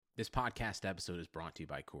This podcast episode is brought to you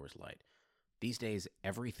by Coors Light. These days,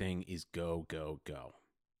 everything is go, go, go.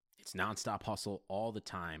 It's nonstop hustle all the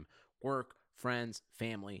time. Work, friends,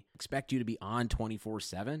 family expect you to be on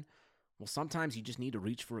 24/7. Well, sometimes you just need to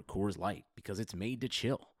reach for a Coors Light because it's made to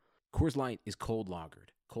chill. Coors Light is cold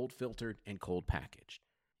lagered, cold filtered, and cold packaged.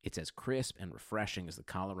 It's as crisp and refreshing as the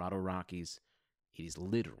Colorado Rockies. It is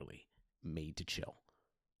literally made to chill.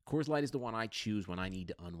 Coors Light is the one I choose when I need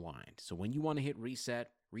to unwind. So when you want to hit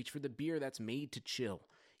reset, reach for the beer that's made to chill.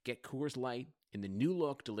 Get Coors Light in the new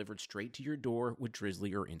look delivered straight to your door with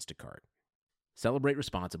Drizzly or Instacart. Celebrate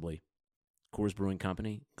responsibly. Coors Brewing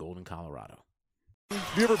Company, Golden, Colorado.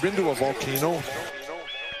 Have you ever been to a volcano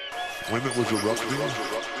when it was erupting?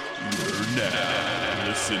 You're now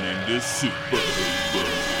listening to Super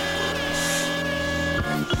Hoopers.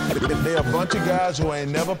 They're a bunch of guys who ain't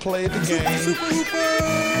never played the game. Super Hoopers!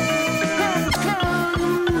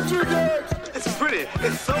 It's pretty.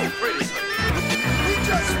 It's so pretty. We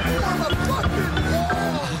just won a fucking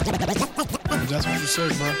war! That's what you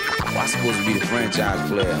said, bro. I'm supposed to be the franchise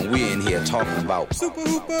player, and we're in here talking about Super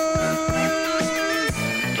Hoopers!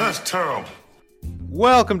 That's terrible.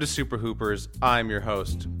 Welcome to Super Hoopers. I'm your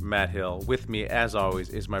host, Matt Hill. With me, as always,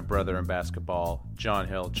 is my brother in basketball, John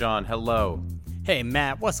Hill. John, hello. Hey,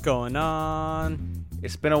 Matt, what's going on?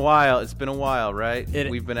 It's been a while, right?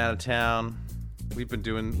 We've been out of town. We've been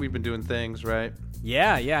doing things, right?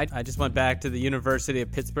 Yeah. I just went back to the University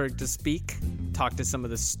of Pittsburgh to speak, talk to some of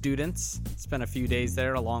the students, spent a few days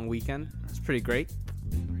there, a long weekend. It's pretty great.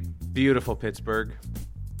 Beautiful Pittsburgh.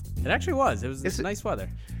 It actually was. It was nice weather.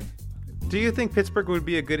 Do you think Pittsburgh would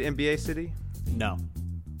be a good NBA city? No.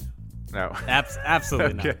 No.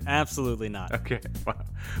 Absolutely Okay. not. Absolutely not. Okay.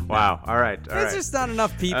 Wow. All right. There's just not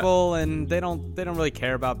enough people, and they don't really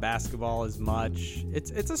care about basketball as much.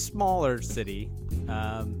 It's a smaller city,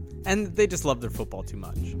 and they just love their football too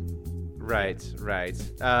much. Right.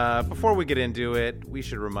 Before we get into it, we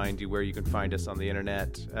should remind you where you can find us on the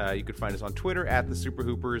internet. You can find us on Twitter at the Super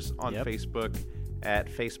Hoopers, on Facebook at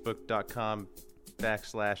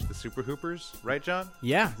facebook.com/the Super Hoopers. Right, John?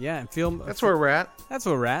 Yeah. That's where we're at. That's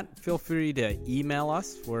where we're at. Feel free to email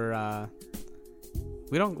us.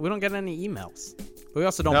 We don't get any emails. We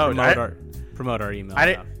also don't promote our email.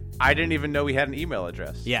 I didn't even know we had an email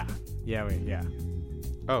address. Yeah.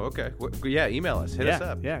 Oh, okay. Email us. Hit us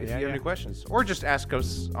up if you have any questions, or just ask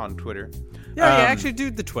us on Twitter. Actually,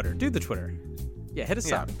 do the Twitter. Yeah, hit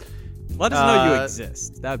us up. Let us know you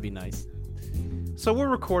exist. That would be nice. So we're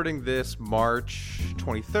recording this March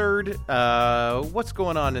 23rd. What's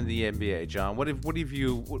going on in the NBA, John?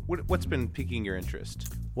 What's been piquing your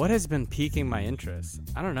interest? What has been piquing my interest?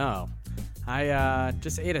 I don't know. I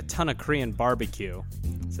just ate a ton of Korean barbecue,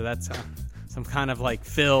 so that's so I'm kind of like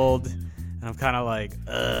filled, and I'm kind of like,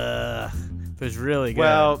 ugh. It was really good.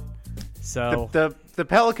 Well, so the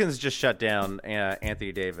Pelicans just shut down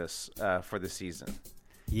Anthony Davis for the season.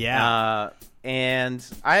 Yeah. And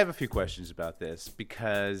I have a few questions about this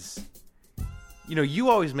because, you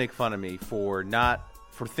always make fun of me for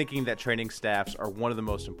thinking that training staffs are one of the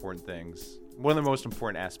most important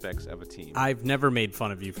aspects of a team. I've never made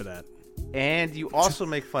fun of you for that. And you also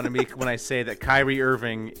make fun of me when I say that Kyrie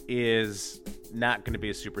Irving is not going to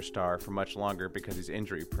be a superstar for much longer because he's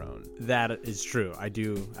injury prone. That is true. I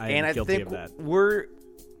am guilty of that.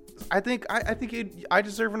 I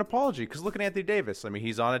deserve an apology because look at Anthony Davis. I mean,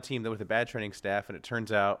 he's on a team with a bad training staff, and it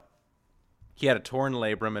turns out he had a torn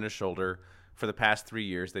labrum in his shoulder for the past 3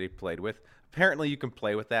 years that he played with. Apparently, you can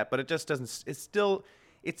play with that, but it just doesn't.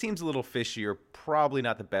 It seems a little fishy, or probably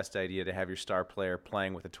not the best idea to have your star player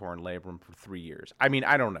playing with a torn labrum for 3 years. I mean,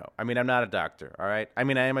 I don't know. I mean, I'm not a doctor. All right. I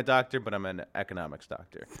mean, I am a doctor, but I'm an economics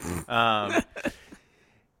doctor.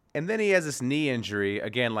 And then he has this knee injury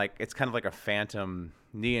again. Like it's kind of like a phantom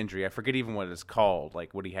knee injury. I forget even what it's called,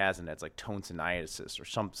 like what he has in it. It's like tonsinitis or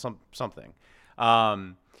something.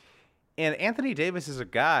 And Anthony Davis is a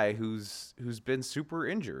guy who's been super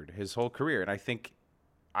injured his whole career. And I think,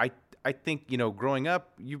 growing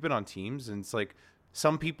up, you've been on teams, and it's like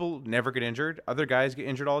some people never get injured. Other guys get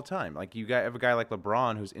injured all the time. Like you have a guy like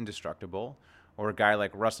LeBron who's indestructible, or a guy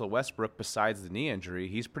like Russell Westbrook, besides the knee injury,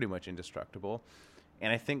 he's pretty much indestructible.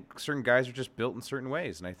 And I think certain guys are just built in certain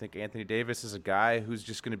ways. And I think Anthony Davis is a guy who's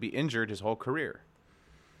just going to be injured his whole career.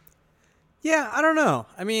 Yeah, I don't know.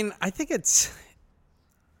 I mean, I think it's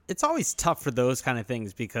always tough for those kind of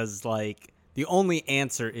things because, like, the only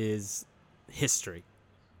answer is history.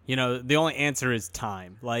 The only answer is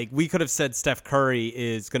time. Like, we could have said Steph Curry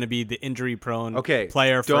is going to be the injury-prone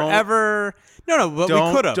player forever.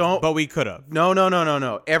 We could have.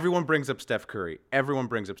 No. Everyone brings up Steph Curry.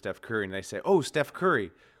 And they say, oh, Steph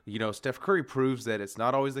Curry, Steph Curry proves that it's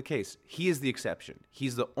not always the case. He is the exception.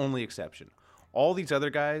 He's the only exception. All these other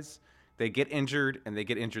guys, they get injured, and they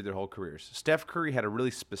get injured their whole careers. Steph Curry had a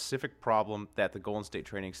really specific problem that the Golden State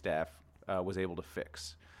training staff was able to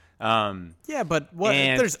fix. Yeah, but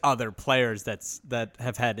there's other players that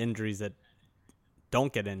have had injuries that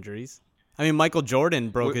don't get injuries. I mean, Michael Jordan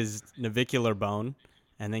broke his navicular bone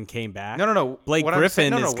and then came back. No. Blake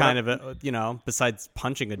Griffin is kind of a, besides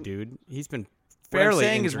punching a dude, he's been fairly what I'm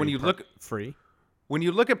saying is when you look free. When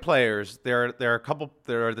you look at players, there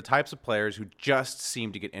are the types of players who just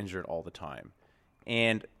seem to get injured all the time.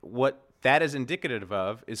 And what that is indicative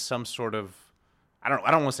of is some sort of, I don't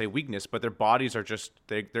want to say weakness, but their bodies are just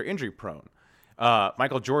they're injury prone.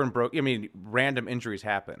 Michael Jordan random injuries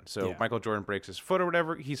happen. So Michael Jordan breaks his foot or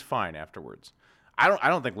whatever, he's fine afterwards. I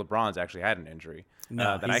don't think LeBron's actually had an injury.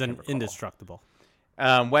 No, he's indestructible.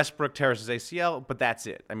 Westbrook tears his ACL, but that's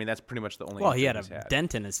it. I mean, that's pretty much the only. Well, he had a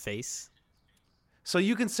dent in his face. So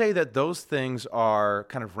you can say that those things are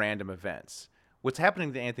kind of random events. What's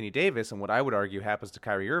happening to Anthony Davis, and what I would argue happens to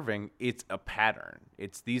Kyrie Irving, it's a pattern.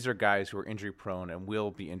 These are guys who are injury prone and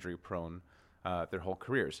will be injury prone their whole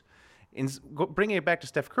careers. Bringing it back to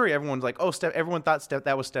Steph Curry, everyone's like, "Oh, everyone thought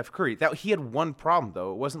that was Steph Curry." He had one problem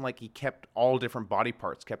though. It wasn't like he kept all different body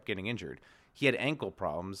parts kept getting injured. He had ankle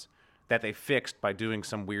problems that they fixed by doing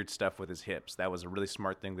some weird stuff with his hips. That was a really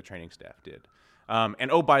smart thing the training staff did.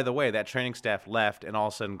 And oh, by the way, that training staff left, and all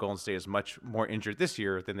of a sudden Golden State is much more injured this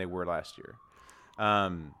year than they were last year.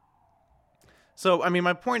 So I mean,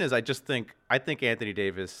 my point is, I think Anthony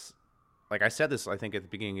Davis, like I said this, I think at the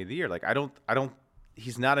beginning of the year, like I don't.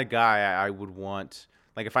 He's not a guy I would want.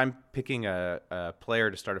 Like if I'm picking a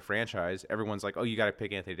player to start a franchise, everyone's like, "Oh, you got to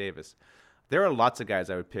pick Anthony Davis." There are lots of guys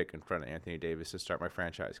I would pick in front of Anthony Davis to start my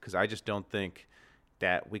franchise because I just don't think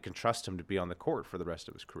that we can trust him to be on the court for the rest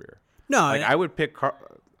of his career. No, I would pick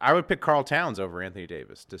Karl Towns over Anthony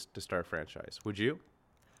Davis to start a franchise. Would you?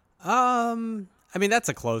 I mean that's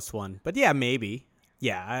a close one, but yeah, maybe.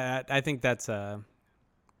 Yeah, I think that's a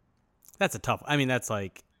tough. I mean that's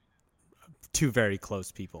like two very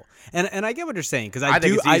close people, and I get what you're saying because I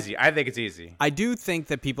think it's easy. I do think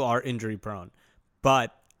that people are injury prone,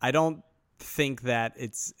 but I don't think that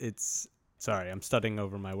it's. Sorry, I'm stuttering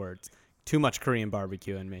over my words. Too much Korean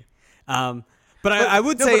barbecue in me. But I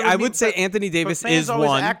would say Anthony Davis is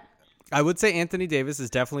one. I would say Anthony Davis is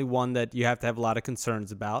definitely one that you have to have a lot of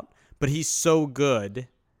concerns about. But he's so good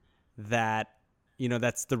that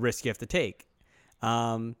that's the risk you have to take.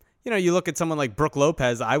 You look at someone like Brook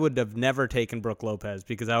Lopez. I would have never taken Brook Lopez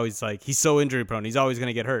because I always he's so injury prone. He's always going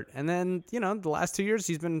to get hurt. And then the last 2 years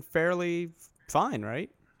he's been fairly fine, right?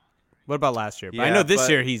 What about last year? But I know this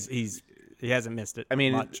year he hasn't missed it. I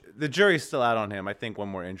mean, much. The jury's still out on him. I think one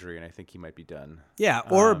more injury, and I think he might be done. Yeah,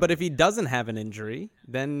 but if he doesn't have an injury,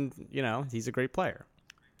 then he's a great player.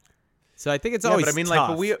 So I think it's always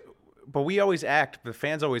tough. But we always act. The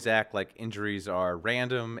fans always act like injuries are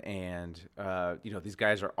random, and these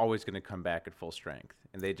guys are always going to come back at full strength,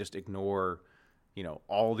 and they just ignore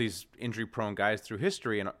all these injury-prone guys through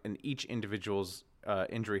history and each individual's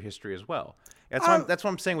injury history as well. That's what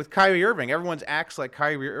I'm saying with Kyrie Irving. Everyone acts like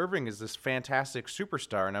Kyrie Irving is this fantastic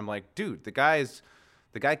superstar, and I'm like, dude, the guy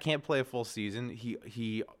can't play a full season.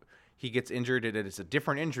 He gets injured, and it's a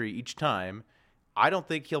different injury each time. I don't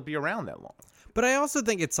think he'll be around that long. But I also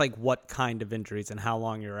think it's like what kind of injuries and how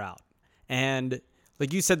long you're out. And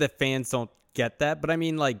like you said that fans don't get that, but I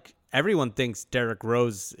mean like everyone thinks Derrick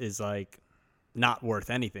Rose is like not worth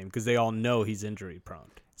anything because they all know he's injury prone.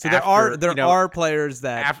 So there are players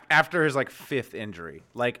that after his fifth injury,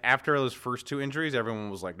 after those first two injuries, everyone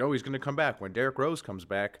was like, "No, he's going to come back. When Derrick Rose comes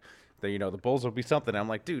back, the Bulls will be something." I'm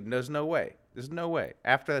like, "Dude, there's no way. There's no way."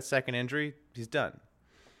 After that second injury, he's done.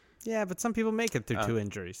 Yeah, but some people make it through two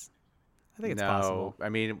injuries. I think it's possible. I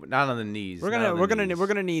mean, not on the knees. We're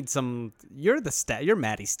gonna need some. You're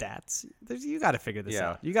Matty Stats. You got to figure this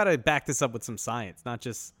out. You got to back this up with some science, not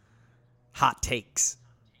just hot takes.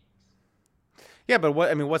 Yeah, but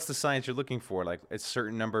what's the science you're looking for? Like a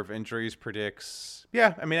certain number of injuries predicts.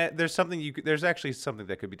 Yeah, I mean, there's actually something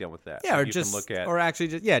that could be done with that. Yeah, you can look at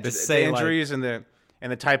just say the injuries and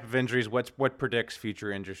the type of injuries. What predicts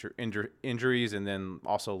future injuries, and then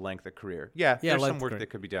also length of career. Yeah, there's some work that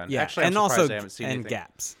could be done. Yeah, actually, I'm surprised I haven't seen anything.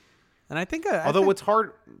 Gaps. And I think, it's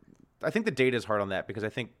hard. I think the data is hard on that because I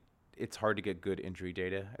think it's hard to get good injury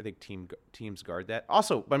data. I think teams guard that.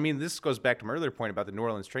 Also, I mean, this goes back to my earlier point about the New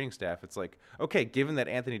Orleans training staff. It's like, okay, given that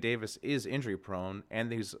Anthony Davis is injury prone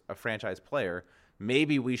and he's a franchise player,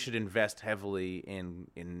 maybe we should invest heavily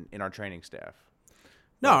in our training staff.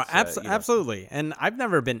 No, absolutely. And I've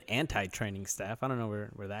never been anti-training staff. I don't know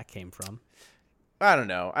where that came from. I don't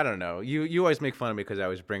know. You always make fun of me because I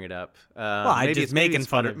always bring it up. Well, I just making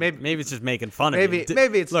fun of. Maybe it's just making fun of you.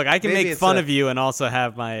 Maybe it's look. I can make fun of you and also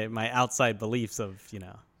have my outside beliefs of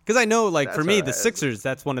because I know like for me the Sixers,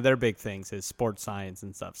 that's one of their big things is sports science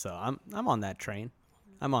and stuff. So I'm on that train.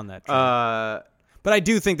 But I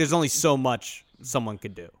do think there's only so much someone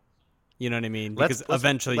could do. You know what I mean? Because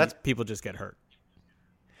eventually people just get hurt.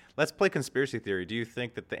 Let's play conspiracy theory. Do you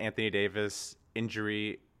think that the Anthony Davis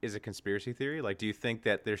injury is a conspiracy theory? Like, do you think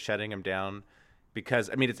that they're shutting him down because,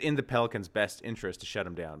 I mean, it's in the Pelicans' best interest to shut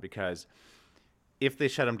him down because if they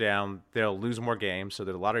shut him down, they'll lose more games, so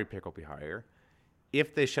their lottery pick will be higher.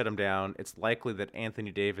 If they shut him down, it's likely that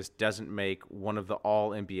Anthony Davis doesn't make one of the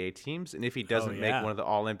all-NBA teams, and if he doesn't make one of the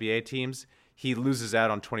all-NBA teams, he loses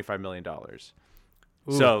out on $25 million.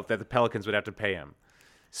 So that the Pelicans would have to pay him.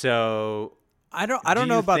 So I don't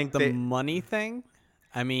know about the money thing.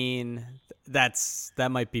 I mean, that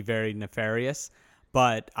might be very nefarious,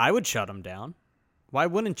 but I would shut him down. Why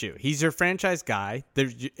wouldn't you? He's your franchise guy.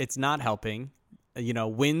 It's not helping.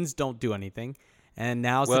 Wins don't do anything, and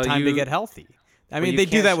now's the time to get healthy. I mean, they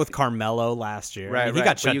do that with Carmelo last year. Right, he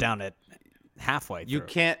got shut down at halfway through.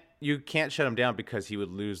 You can't shut him down because he would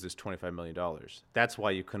lose this $25 million. That's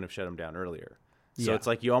why you couldn't have shut him down earlier. So it's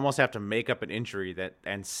like you almost have to make up an injury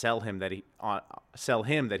and sell him that he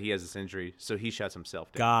has this injury, so he shuts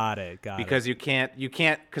himself down. Got it. Because you can't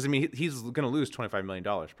because I mean he's going to lose $25 million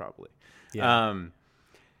probably. Yeah.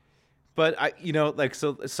 But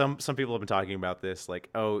so some people have been talking about this, like,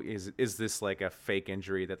 oh, is this like a fake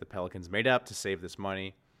injury that the Pelicans made up to save this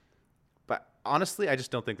money? But honestly, I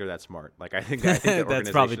just don't think they're that smart. Like, I think that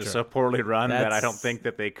organization is so poorly run that I don't think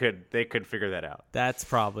that they could figure that out. That's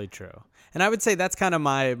probably true. And I would say that's kind of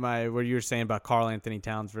my what you were saying about Karl Anthony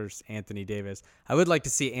Towns versus Anthony Davis. I would like to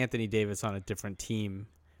see Anthony Davis on a different team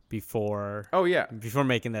before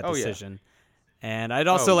making that decision. Yeah. And I'd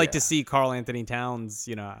also like to see Karl Anthony Towns,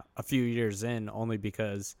 a few years in, only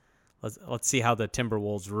because let's see how the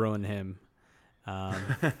Timberwolves ruin him.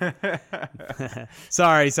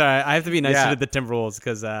 Sorry. I have to be nicer to the Timberwolves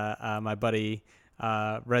because my buddy,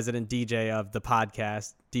 resident DJ of the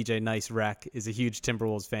podcast, DJ Nice Rec, is a huge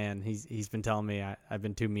Timberwolves fan. He's been telling me I've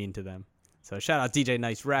been too mean to them. So shout out DJ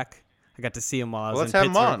Nice Rec. I got to see him while I was in Pittsburgh.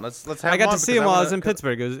 Let's have him on. Let's have him on. I got to see him while I was in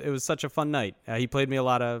Pittsburgh. It was such a fun night. He played me a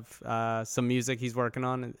lot of some music he's working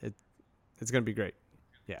on. It's going to be great.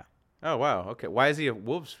 Yeah. Oh, wow. Okay. Why is he a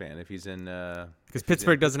Wolves fan if he's in because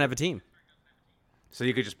Pittsburgh doesn't have a team. So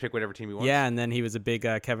you could just pick whatever team he wants? Yeah, and then he was a big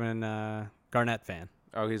Kevin Garnett fan.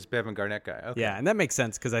 Oh, he's a Kevin Garnett guy. Okay. Yeah, and that makes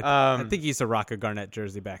sense because I think he used to rock a Garnett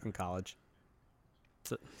jersey back in college.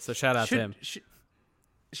 So shout out to him.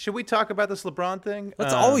 Should we talk about this LeBron thing?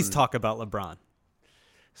 Let's always talk about LeBron.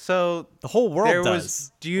 So the whole world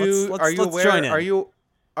does.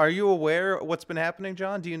 Are you aware what's been happening,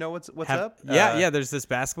 John? Do you know what's up? Yeah. There's this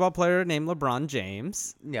basketball player named LeBron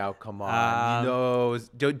James. No, come on.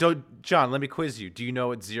 Don't John. Let me quiz you. Do you know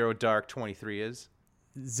what Zero Dark 23 is?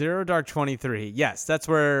 Zero Dark 23. Yes, that's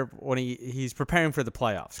where when he's preparing for the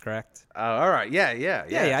playoffs. Correct. All right. Yeah.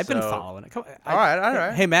 I've been following it. All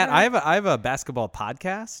right. Hey, Matt, I have a basketball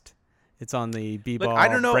podcast. It's on the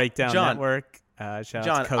B-Ball Breakdown Network. Shout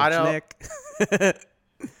out to Coach Nick.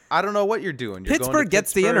 I don't know what you're doing. Pittsburgh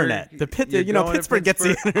gets the internet. Pittsburgh gets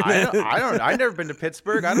the internet. I've never been to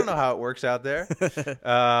Pittsburgh. I don't know how it works out there.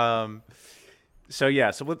 So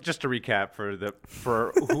just to recap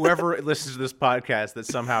for whoever listens to this podcast that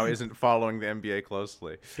somehow isn't following the NBA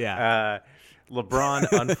closely. Yeah.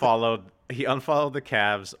 LeBron unfollowed the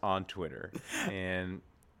Cavs on Twitter, and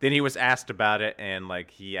then he was asked about it, and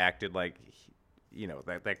like he acted like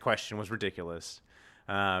that question was ridiculous.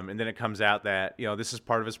 And then it comes out that this is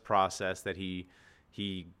part of his process that he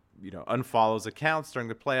unfollows accounts during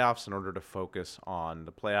the playoffs in order to focus on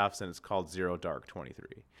the playoffs, and it's called Zero Dark 23.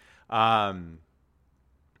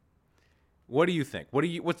 What do you think?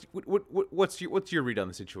 What's your read on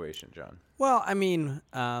the situation, John? Well, I mean,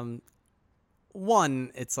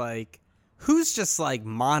 one, it's like who's just like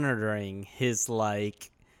monitoring his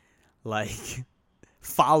like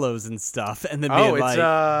follows and stuff, and then being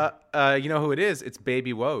you know who it is? It's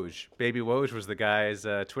Baby Woj. Baby Woj was the guy's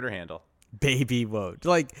Twitter handle. Baby Woj.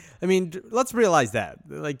 Like, I mean, let's realize that.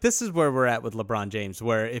 Like, this is where we're at with LeBron James,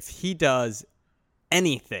 where if he does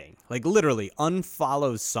anything, like literally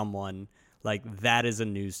unfollows someone, like that is a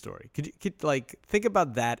news story. Could think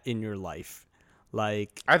about that in your life.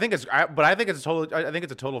 Like, I think it's a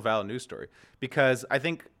total valid news story because I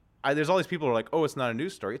think. There's all these people who are like, oh, it's not a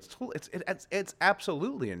news story. It's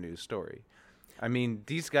absolutely a news story. I mean,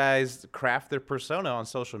 these guys craft their persona on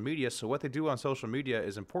social media, so what they do on social media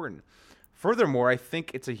is important. furthermore, I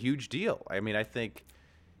think it's a huge deal. I mean, I think,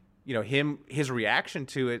 his reaction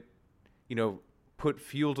to it, put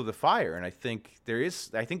fuel to the fire, and I think there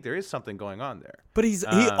is something going on there. But he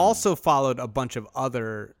also followed a bunch of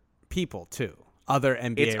other people too, other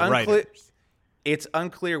NBA writers. It's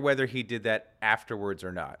unclear whether he did that afterwards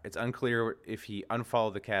or not. It's unclear if he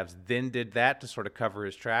unfollowed the Cavs, then did that to sort of cover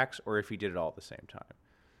his tracks, or if he did it all at the same time.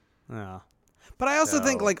 Yeah, but I also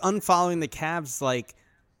think like unfollowing the Cavs, like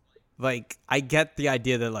I get the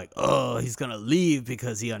idea that like, oh, he's gonna leave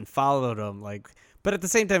because he unfollowed him, like, but at the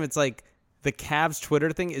same time, it's like, the Cavs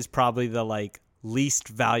Twitter thing is probably the like least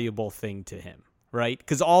valuable thing to him, right?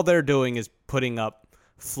 Because all they're doing is putting up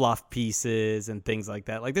fluff pieces and things like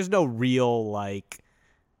that. Like, there's no real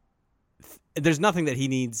there's nothing that he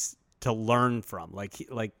needs to learn from.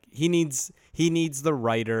 He needs the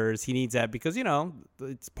writers. He needs that because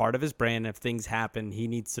it's part of his brand. If things happen, he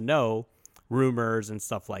needs to know rumors and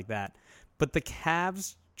stuff like that. But the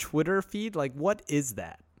Cavs Twitter feed, like, what is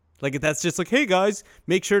that? Like, that's just like, hey, guys,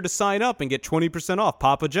 make sure to sign up and get 20% off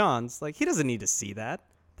Papa John's. Like, he doesn't need to see that.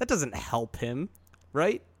 That doesn't help him,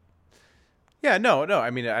 right? Yeah, no.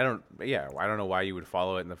 I mean, I don't know why you would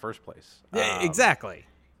follow it in the first place. Yeah, exactly.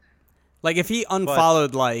 Like, if he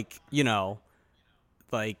unfollowed, like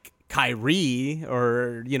Kyrie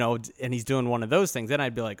or, and he's doing one of those things, then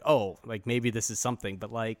I'd be like, oh, like, maybe this is something.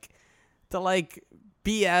 But, like, the,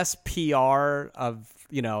 BS PR of,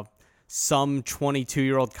 some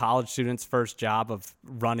 22-year-old college student's first job of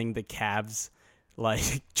running the Cavs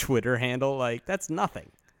Twitter handle, that's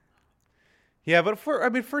nothing. Yeah, but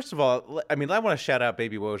first of all, I want to shout out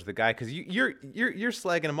Baby Woj, the guy, because you're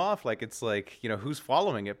slagging him off like it's like, who's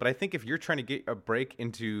following it. But I think if you're trying to get a break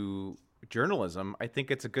into journalism, I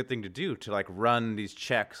think it's a good thing to do, to run these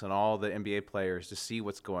checks on all the NBA players to see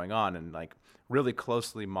what's going on and really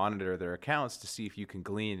closely monitor their accounts to see if you can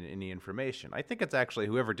glean any information. I think it's actually,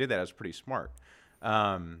 whoever did that was pretty smart.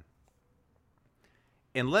 So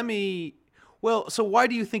why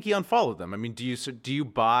do you think he unfollowed them? I mean, do you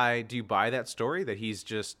buy that story that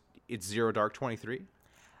it's Zero Dark 23?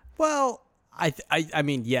 Well, I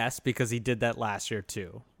mean, yes, because he did that last year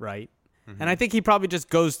too, right? Mm-hmm. And I think he probably just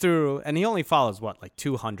goes through, and he only follows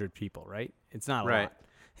 200 people, right? It's not a lot.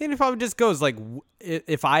 And he probably just goes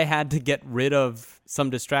if I had to get rid of some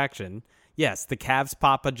distraction, yes, the Cavs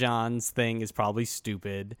Papa John's thing is probably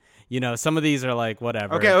stupid. Some of these are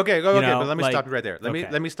whatever. Okay. But let me stop you right there.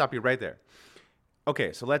 Let me stop you right there.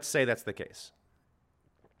 Okay, so let's say that's the case.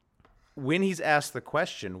 When he's asked the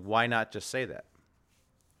question, why not just say that?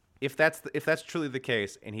 If that's truly the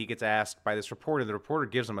case, and he gets asked by this reporter, the reporter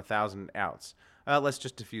gives him 1,000 outs. Let's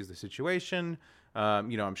just diffuse the situation.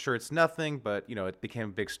 I'm sure it's nothing, but it became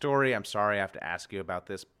a big story. I'm sorry I have to ask you about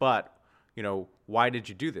this, but why did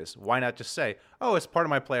you do this? Why not just say, oh, as part of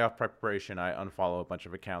my playoff preparation, I unfollow a bunch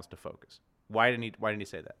of accounts to focus? Why didn't he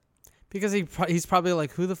say that? Because he's probably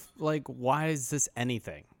why is this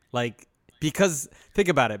anything? Because think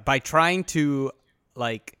about it, by trying to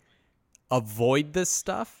avoid this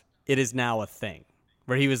stuff, it is now a thing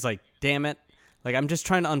where he was like, damn it. I'm just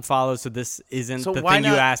trying to unfollow so this isn't the thing you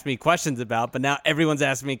asked me questions about, but now everyone's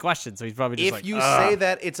asking me questions, so he's probably just If you say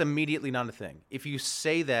that, it's immediately not a thing. If you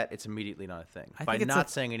say that, it's immediately not a thing. By not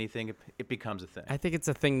saying anything, it becomes a thing. I think it's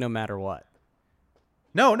a thing no matter what.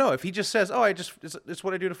 No. If he just says, oh, it's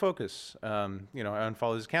what I do to focus, I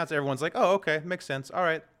unfollow his accounts, everyone's like, oh, okay, makes sense. All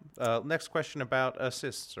right, next question about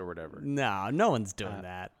assists or whatever. No one's doing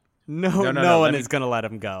that. No one is going to let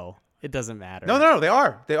him go. It doesn't matter. No, they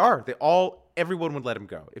are. Everyone would let him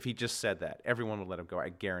go. If he just said that, everyone would let him go. I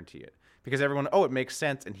guarantee it. Because everyone, it makes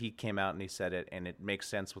sense, and he came out and he said it, and it makes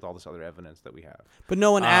sense with all this other evidence that we have. But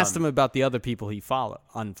no one asked him about the other people he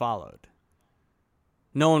unfollowed.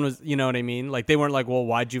 No one was, you know what I mean? They weren't like, well,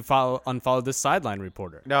 why'd you unfollow this sideline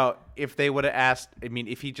reporter? No, if they would have asked,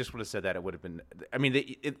 if he just would have said that, it would have been,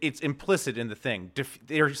 it's implicit in the thing.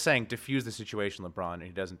 They're saying diffuse the situation, LeBron, and he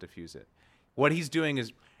doesn't diffuse it. What he's doing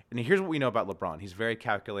is, and here's what we know about LeBron. He's very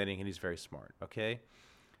calculating and he's very smart, okay?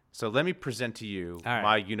 So let me present to you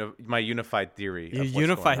my unified theory of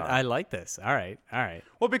what's going on. I like this. All right.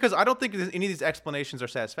 Well, because I don't think any of these explanations are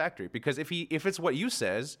satisfactory. Because if it's what you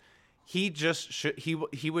says, he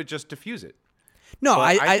would just diffuse it. No,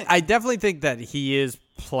 I definitely think that he is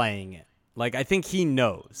playing it. I think he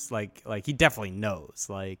knows. He definitely knows.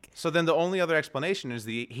 So then the only other explanation is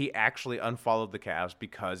he actually unfollowed the Cavs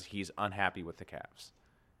because he's unhappy with the Cavs.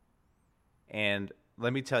 And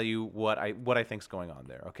let me tell you what I think's going on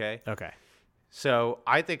there, okay? Okay. So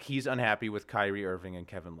I think he's unhappy with Kyrie Irving and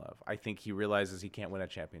Kevin Love. I think he realizes he can't win a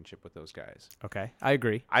championship with those guys. Okay, I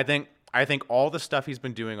agree. I think all the stuff he's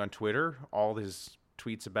been doing on Twitter, all his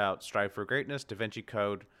tweets about strive for greatness, Da Vinci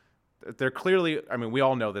Code. They're clearly, I mean, we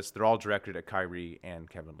all know this. They're all directed at Kyrie and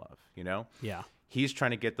Kevin Love, you know? Yeah. He's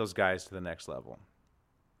trying to get those guys to the next level.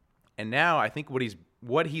 And now I think what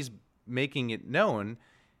he's making it known,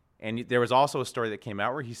 and there was also a story that came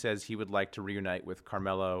out where he says he would like to reunite with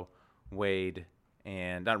Carmelo, Wade,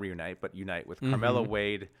 and not reunite, but unite with Carmelo,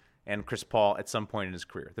 Wade, and Chris Paul at some point in his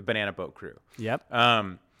career, the Banana Boat crew. Yep.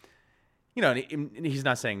 You know, and he's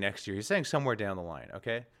not saying next year. He's saying somewhere down the line,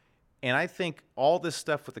 okay? And I think all this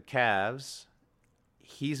stuff with the Cavs,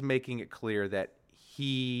 he's making it clear that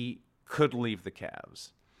he could leave the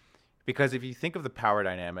Cavs. Because if you think of the power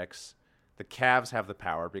dynamics, the Cavs have the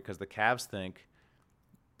power because the Cavs think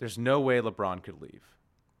there's no way LeBron could leave.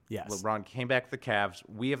 Yes. LeBron came back to the Cavs.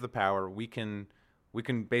 We have the power. We can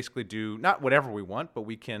basically do not whatever we want, but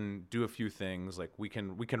we can do a few things. Like we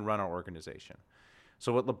can run our organization.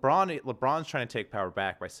 So what LeBron's trying to take power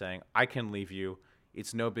back by saying, I can leave you.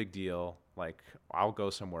 It's no big deal. Like I'll go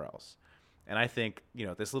somewhere else. And I think, you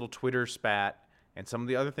know, this little Twitter spat and some of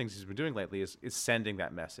the other things he's been doing lately is sending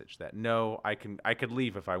that message that no, I could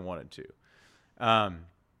leave if I wanted to.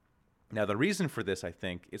 Now the reason for this, I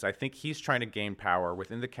think he's trying to gain power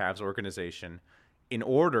within the Cavs organization in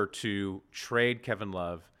order to trade Kevin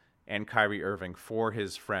Love and Kyrie Irving for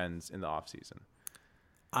his friends in the offseason.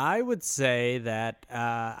 I would say that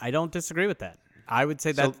I don't disagree with that. I would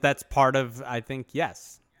say that that's part of, I think,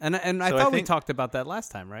 yes. And I thought we talked about that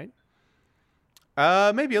last time, right?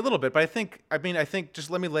 Maybe a little bit, but I think just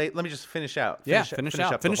let me just finish out.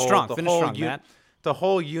 Finish strong, Matt. The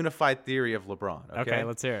whole unified theory of LeBron. Okay,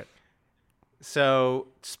 let's hear it. So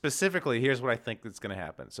specifically, here's what I think that's going to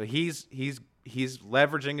happen. So he's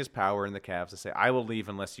leveraging his power in the Cavs to say, I will leave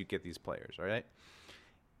unless you get these players, all right?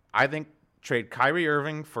 I think trade Kyrie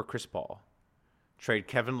Irving for Chris Paul, trade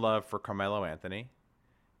Kevin Love for Carmelo Anthony,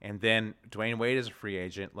 and then Dwayne Wade is a free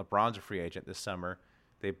agent, LeBron's a free agent this summer.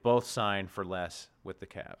 They both sign for less with the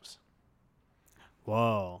Cavs.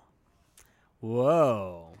 Whoa.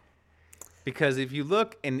 Because if you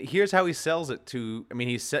look, and here's how he sells it to, I mean,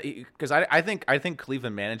 because I think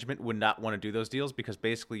Cleveland management would not want to do those deals because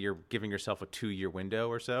basically you're giving yourself a 2-year window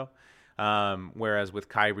or so. Whereas with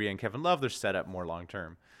Kyrie and Kevin Love, they're set up more long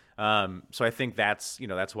term. So I think that's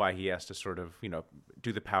why he has to sort of,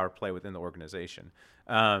 do the power play within the organization.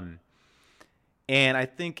 And I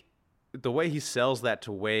think the way he sells that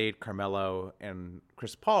to Wade, Carmelo, and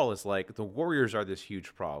Chris Paul is like the Warriors are this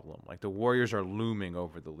huge problem. Like the Warriors are looming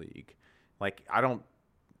over the league. Like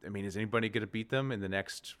is anybody going to beat them in the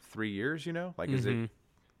next 3 years? Like is it?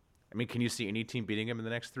 I mean, can you see any team beating them in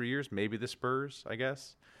the next 3 years? Maybe the Spurs, I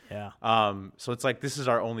guess. Yeah. So it's like this is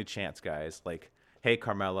our only chance, guys. Like, hey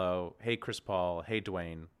Carmelo, hey Chris Paul, hey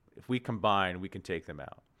Dwayne. If we combine, we can take them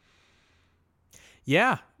out.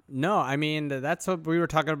 Yeah. No, I mean, that's what we were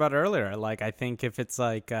talking about earlier. Like, I think if it's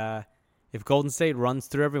like, if Golden State runs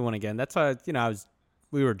through everyone again, that's why,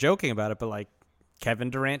 we were joking about it, but like Kevin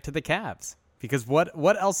Durant to the Cavs, because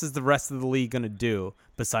what else is the rest of the league going to do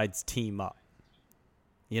besides team up?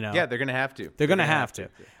 Yeah, they're going to have to. They're going to have to.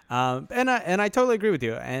 And I totally agree with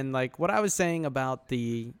you. And like what I was saying about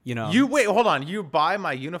the, You wait, hold on. You buy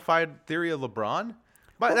my unified theory of LeBron?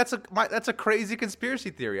 That's a crazy conspiracy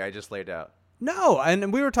theory I just laid out. No,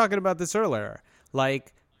 and we were talking about this earlier.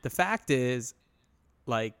 Like, the fact is,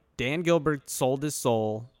 like, Dan Gilbert sold his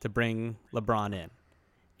soul to bring LeBron in.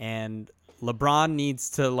 And LeBron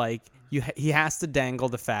needs to, like, he has to dangle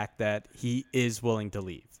the fact that he is willing to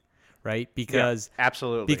leave, right? Because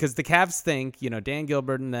absolutely. Because the Cavs think, Dan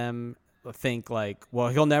Gilbert and them think, like, well,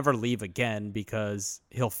 he'll never leave again because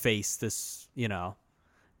he'll face this,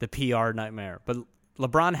 the PR nightmare. But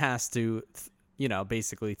LeBron has to,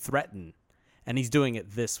 basically threaten. And he's doing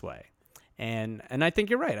it this way. And I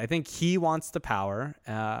think you're right. I think he wants the power.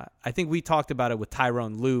 I think we talked about it with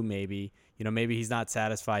Tyronn Lue maybe. Maybe he's not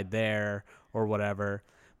satisfied there or whatever.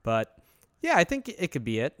 But, yeah, I think it could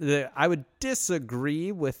be it. I would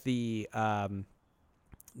disagree with the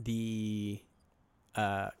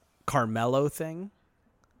Carmelo thing,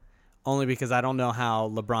 only because I don't know how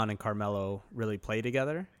LeBron and Carmelo really play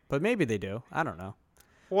together. But maybe they do. I don't know.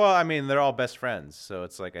 Well, I mean, they're all best friends, so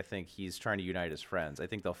it's like I think he's trying to unite his friends. I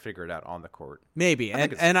think they'll figure it out on the court. Maybe, I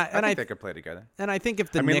think they could play together. And I think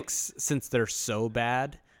if the Knicks, since they're so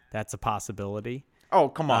bad, that's a possibility. Oh,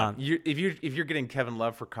 come on! If you're getting Kevin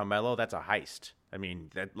Love for Carmelo, that's a heist. I mean,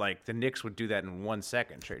 that like the Knicks would do that in 1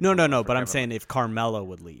 second. No. But I'm saying if Carmelo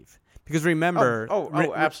would leave, because remember,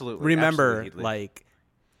 absolutely. Remember, absolutely like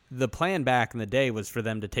the plan back in the day was for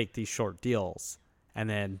them to take these short deals and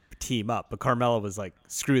then team up. But Carmelo was like,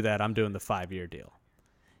 screw that, I'm doing the 5-year deal.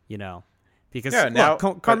 Because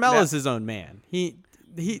Carmelo's his own man.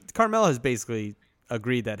 Carmelo has basically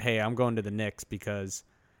agreed that, hey, I'm going to the Knicks because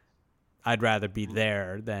I'd rather be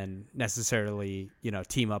there than necessarily,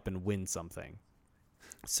 team up and win something.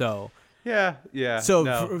 So yeah.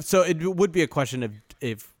 So it would be a question of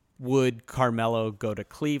if would Carmelo go to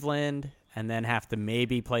Cleveland and then have to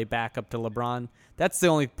maybe play back up to LeBron. That's the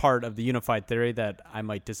only part of the unified theory that I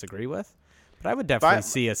might disagree with. But I would definitely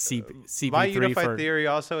see a CP3 my unified theory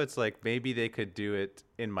also, it's like maybe they could do it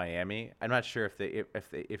in Miami. I'm not sure if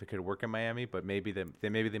it could work in Miami, but maybe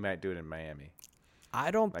they might do it in Miami.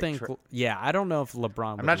 I don't think. I don't know if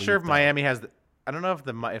LeBron. I'm not sure if Miami has. I don't know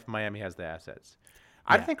if Miami has the assets.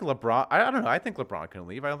 I think LeBron. I don't know. I think LeBron can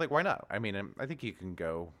leave. I don't think why not. I mean, I think he can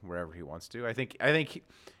go wherever he wants to. I think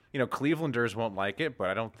Clevelanders won't like it, but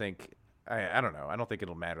I don't think. I don't know. I don't think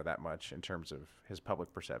it'll matter that much in terms of his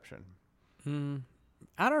public perception.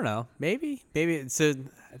 I don't know. Maybe. So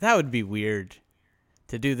that would be weird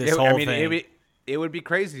to do this whole thing. It would be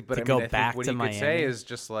crazy, but go I back think what to he Miami. could say is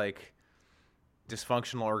just like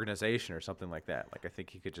dysfunctional organization or something like that. Like I think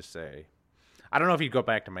he could just say, I don't know if he'd go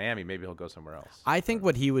back to Miami. Maybe he'll go somewhere else. I think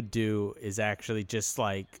what he would do is actually just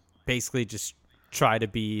basically just try to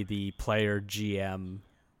be the player GM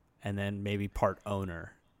and then maybe part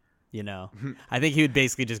owner. I think he would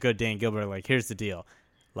basically just go to Dan Gilbert like, here's the deal,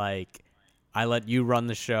 like. I let you run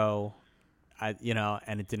the show,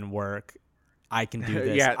 and it didn't work. I can do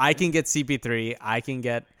this. Yeah. I can get CP3. I can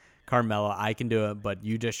get Carmelo. I can do it, but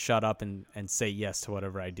you just shut up and say yes to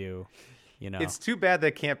whatever I do. It's too bad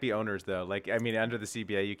they can't be owners though. Like under the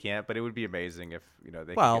CBA you can't, but it would be amazing if they. Could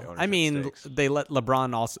get ownership stakes. They let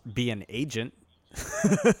LeBron also be an agent.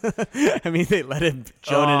 They let him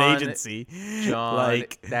join an agency. John,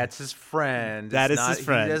 that's his friend. That is his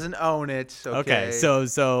friend. He doesn't own it. Okay, so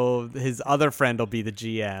his other friend will be the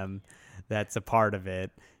GM. That's a part of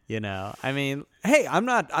it. Hey, I'm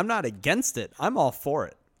not against it. I'm all for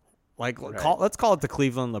it. Like, let's call it the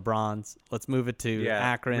Cleveland LeBrons. Let's move it to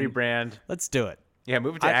Akron. Rebrand. Let's do it. Yeah,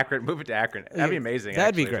 move it to Akron. Move it to Akron. That'd be amazing.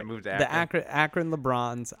 That'd be great. Move to Akron. The Akron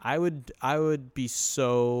LeBrons. I would be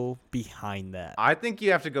so behind that. I think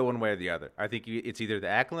you have to go one way or the other. I think it's either the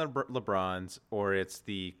Akron LeBrons or it's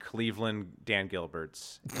the Cleveland Dan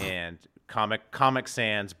Gilberts and Comic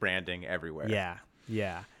Sans branding everywhere.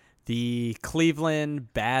 Yeah. The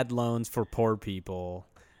Cleveland bad loans for poor people.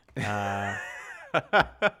 Yeah.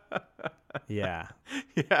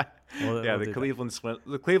 The Cleveland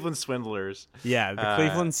Swindlers. Yeah, the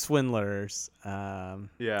Cleveland Swindlers. God.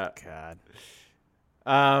 You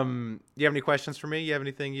have any questions for me? You have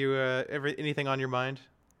anything anything on your mind?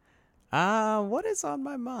 What is on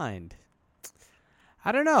my mind?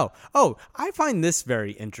 I don't know. Oh, I find this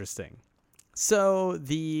very interesting. So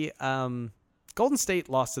the Golden State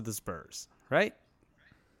lost to the Spurs, right?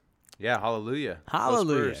 Yeah, hallelujah.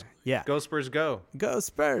 Hallelujah. Go Spurs. Yeah. Go Spurs, go. Go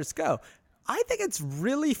Spurs, go. I think it's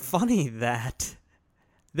really funny that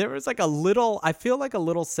there was I feel like a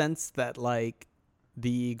little sense that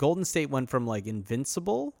the Golden State went from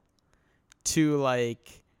invincible to I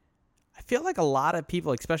feel like a lot of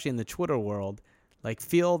people, especially in the Twitter world,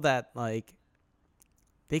 feel that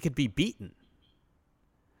they could be beaten.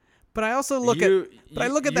 But I also look at that.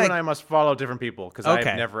 You and I must follow different people because Okay.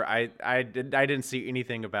 I've never. I didn't see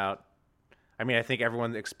anything about. I think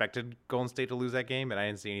everyone expected Golden State to lose that game, and I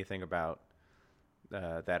didn't see anything about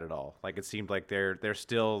that at all. It seemed like they're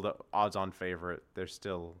still the odds-on favorite. They're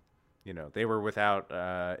still, they were without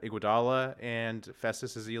Iguodala and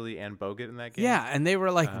Festus Ezeli and Bogut in that game. Yeah, and they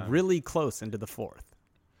were really close into the fourth.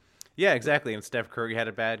 Yeah, exactly. And Steph Curry had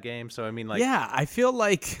a bad game, so yeah, I feel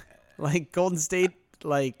like Golden State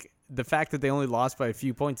the fact that they only lost by a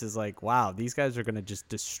few points is wow, these guys are going to just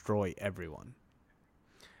destroy everyone.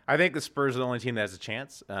 I think the Spurs are the only team that has a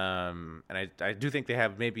chance, and I do think they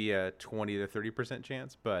have maybe a 20 to 30%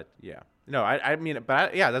 chance. But yeah, no, that's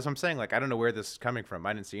what I'm saying. I don't know where this is coming from.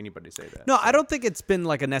 I didn't see anybody say that. No, I don't think it's been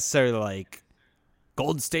a necessarily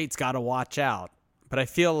Golden State's got to watch out, but I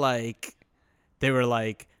feel like they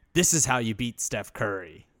were this is how you beat Steph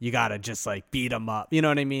Curry. You got to just beat him up. You know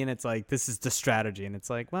what I mean? It's this is the strategy, and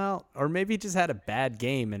it's well, or maybe he just had a bad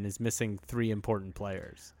game and is missing 3 important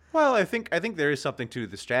players. Well, I think there is something to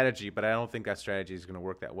the strategy, but I don't think that strategy is going to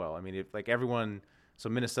work that well. If everyone, so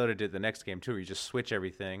Minnesota did the next game too, where you just switch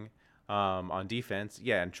everything on defense,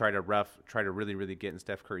 and try to really, really get in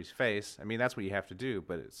Steph Curry's face. That's what you have to do,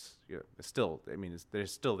 but it's still. They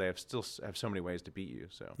still have so many ways to beat you.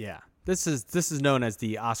 So yeah, this is known as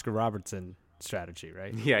the Oscar Robertson strategy,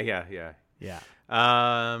 right? Yeah. Yeah. Yeah.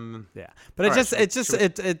 But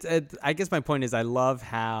I guess my point is I love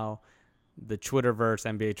how the Twitterverse,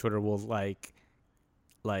 NBA Twitter will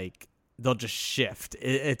they'll just shift.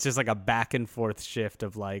 It's just like a back and forth shift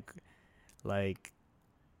of like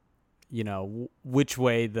which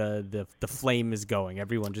way the flame is going.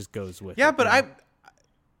 Everyone just goes with it. Yeah, but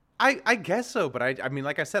I guess so. But I mean,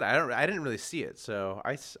 like I said, I didn't really see it. So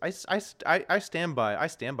I stand by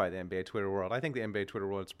the NBA Twitter world. I think the NBA Twitter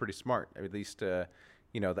world is pretty smart. At least the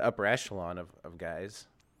upper echelon of guys.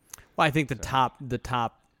 Well, I think the top.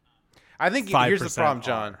 I think here's the problem, are.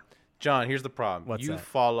 John. John, here's the problem. What's you that?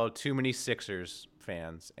 follow too many Sixers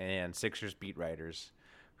fans and Sixers beat writers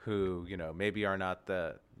who, maybe aren't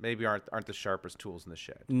the sharpest tools in the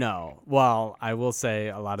shed. No. Well, I will say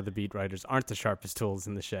a lot of the beat writers aren't the sharpest tools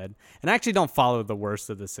in the shed. And I actually don't follow the worst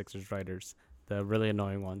of the Sixers writers, the really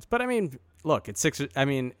annoying ones. But I mean, look, it's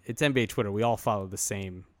NBA Twitter. We all follow the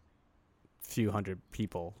same few hundred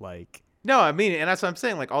people. No, I mean, and that's what I'm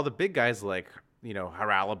saying. Like all the big guys like,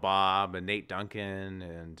 Haralabob and Nate Duncan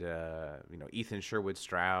and, Ethan Sherwood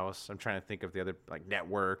Strauss. I'm trying to think of the other like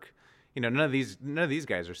network. None of these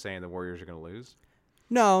guys are saying the Warriors are going to lose.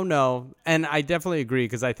 No. And I definitely agree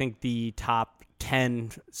because I think the top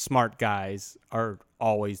 10 smart guys are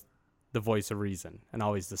always the voice of reason and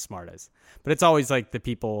always the smartest. But it's always like the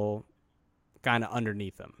people kind of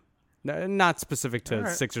underneath them. Not specific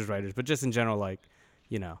to Sixers writers, but just in general, like,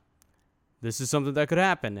 this is something that could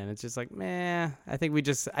happen. And it's just like, meh, I think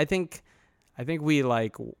we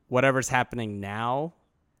like whatever's happening now,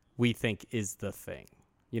 we think is the thing.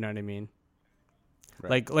 You know what I mean?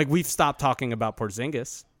 Right. Like we've stopped talking about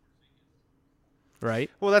Porzingis, right?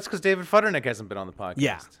 Well, that's because David Futternick hasn't been on the podcast.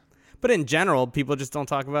 Yeah, but in general, people just don't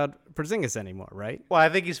talk about Porzingis anymore, right? Well, I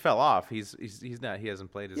think he's fell off. He's not. He hasn't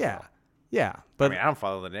played as well. Yeah. But I don't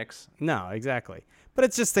follow the Knicks. No, exactly. But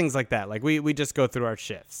it's just things like that. Like we just go through our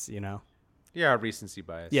shifts, Yeah, recency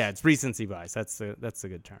bias. Yeah, it's recency bias. That's a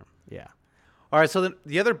good term. Yeah. All right, so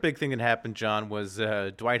the other big thing that happened, John, was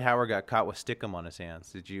Dwight Howard got caught with stickum on his hands.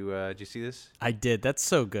 Did you see this? I did. That's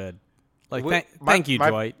so good. Like, thank you,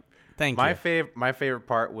 Dwight. Thank you. My favorite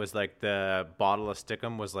part was like the bottle of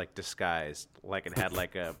stickum was like disguised, like it had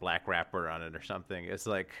like a black wrapper on it or something. It's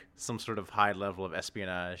like some sort of high level of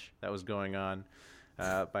espionage that was going on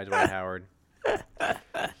by Dwight Howard.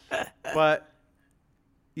 But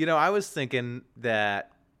I was thinking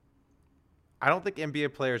that I don't think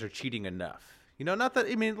NBA players are cheating enough. Not that,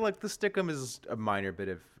 like the stickum is a minor bit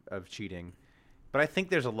of cheating, but I think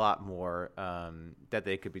there's a lot more that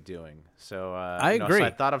they could be doing. So I agree. So I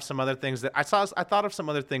thought of some other things that I thought of some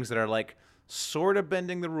other things that are like sort of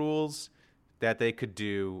bending the rules that they could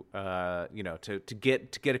do, to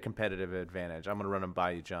get a competitive advantage. I'm gonna run them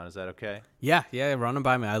by you, John. Is that okay? Yeah, run them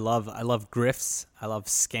by me. I love grifts. I love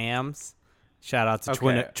scams. Shout out to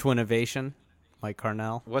Twinnovation, Mike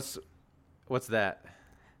Carnell. What's that?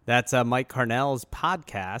 That's Mike Carnell's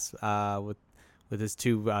podcast with his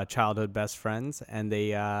two childhood best friends, and they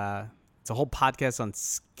it's a whole podcast on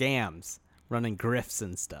scams, running grifts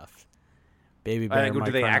and stuff. Baby Bear.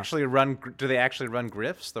 Do they actually run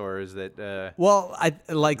grifts, or is it? Well,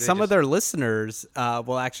 some of their listeners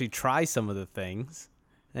will actually try some of the things,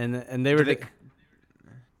 and they were.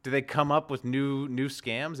 Do they come up with new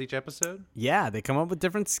scams each episode? Yeah, they come up with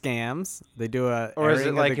different scams. They do or is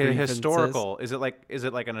it like a historical? Is it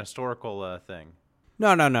like an historical thing?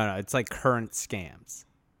 No. It's like current scams.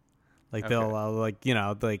 Like they'll they'll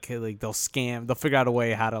scam. They'll figure out a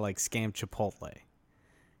way how to like scam Chipotle.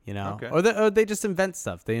 Okay. Or they just invent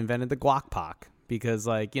stuff. They invented the guac pack because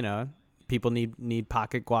people need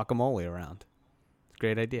pocket guacamole around. It's a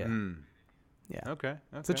great idea. Yeah. Okay.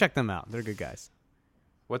 So check them out. They're good guys.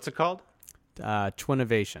 What's it called?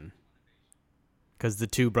 Twinnovation. Because the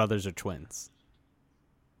two brothers are twins.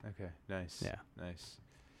 Okay, nice. Yeah. Nice.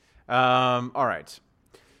 All right.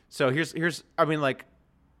 So here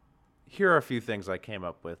are a few things I came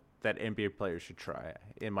up with that NBA players should try,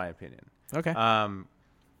 in my opinion. Okay.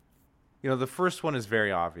 The first one is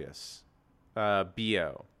very obvious.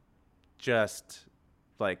 BO. Just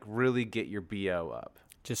really get your BO up.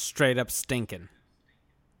 Just straight up stinking.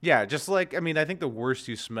 Yeah, just I think the worse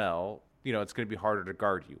you smell, it's going to be harder to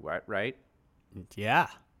guard you, right? Yeah.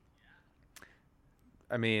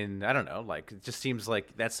 I don't know. It just seems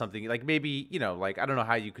like that's something. Maybe I don't know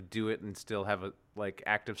how you could do it and still have a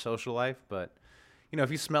active social life, but if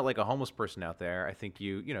you smell like a homeless person out there, I think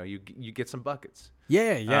you get some buckets.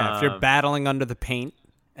 Yeah. If you're battling under the paint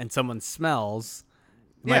and someone smells,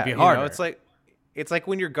 it might be harder. It's like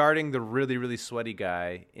when you're guarding the really really sweaty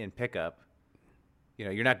guy in pickup.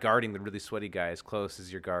 You're not guarding the really sweaty guy as close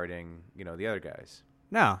as you're guarding, the other guys.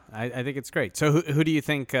 No, I think it's great. So who do you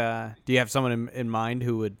think, do you have someone in mind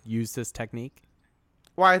who would use this technique?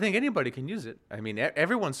 Well, I think anybody can use it. I mean,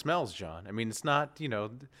 everyone smells, John. I mean, it's not, no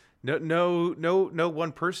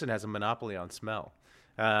one person has a monopoly on smell.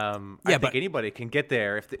 I think anybody can get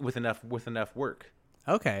there with enough work.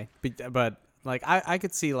 Okay, but like I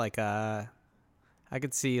could see like a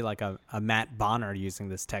Matt Bonner using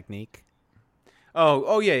this technique.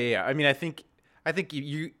 Oh yeah. I mean, I think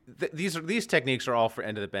these techniques are all for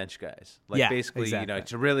end of the bench guys. Like basically, exactly.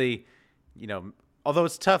 To really, although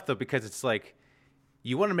it's tough though because it's like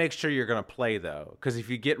you want to make sure you're going to play though, because if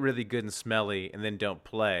you get really good and smelly and then don't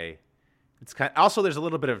play, it's also there's a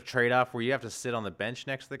little bit of a trade-off where you have to sit on the bench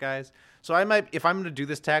next to the guys. So I might, if I'm going to do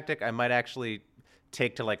this tactic, I might actually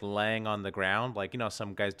take to like laying on the ground, like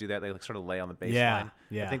some guys do that. They like sort of lay on the baseline.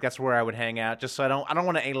 Yeah. I think that's where I would hang out, just so I don't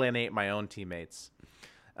want to alienate my own teammates.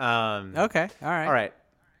 Okay, all right.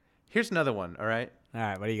 Here's another one. All right.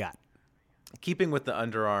 What do you got? Keeping with the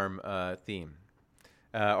underarm theme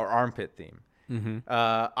or armpit theme,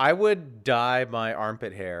 I would dye my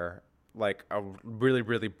armpit hair like a really,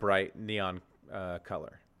 really bright neon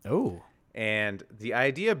color. Oh. And the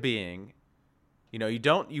idea being,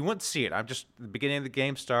 you wouldn't see it. I'm just, the beginning of the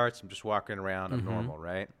game starts, I'm just walking around, I'm normal,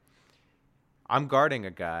 right? I'm guarding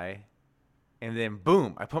a guy, and then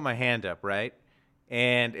boom, I put my hand up, right?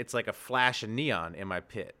 And it's like a flash of neon in my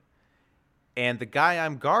pit. And the guy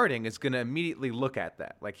I'm guarding is going to immediately look at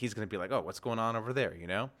that. Like, he's going to be like, oh, what's going on over there,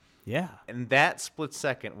 Yeah. And that split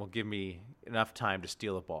second will give me enough time to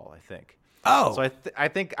steal the ball, I think. Oh. So I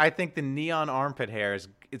think the neon armpit hair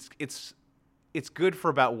it's good for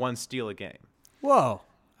about one steal a game. Whoa.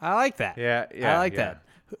 I like that. Yeah. I like that.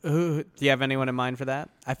 Who do you have anyone in mind for that?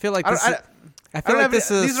 I feel like this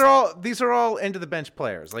these are all end of the bench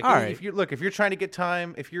players. Like, right. if you're trying to get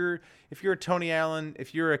time, if you're a Tony Allen,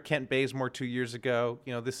 if you're a Kent Bazemore 2 years ago,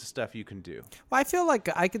 this is stuff you can do. Well, I feel like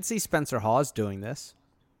I could see Spencer Hawes doing this.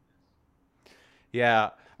 Yeah.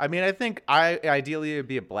 I mean, I think ideally it would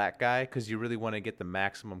be a black guy because you really want to get the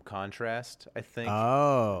maximum contrast, I think.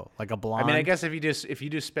 Oh, like a blonde. I mean, I guess if you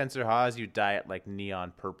do Spencer Hawes, you dye it like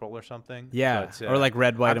neon purple or something. Yeah, but, or like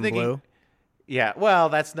red, white, and blue. Yeah, well,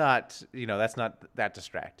 that's not that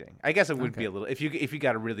distracting. I guess it would be a little if you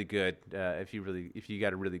got a really good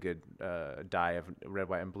dye of red,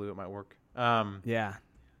 white, and blue, it might work. Yeah.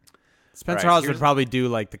 Spencer Hawes would probably do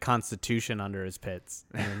like the Constitution under his pits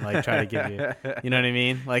and like try to give you know what I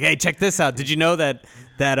mean? Like, hey, check this out. Did you know that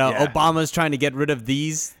Obama's trying to get rid of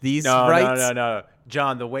these rights? No.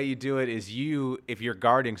 John, the way you do it is if you're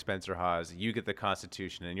guarding Spencer Hawes, you get the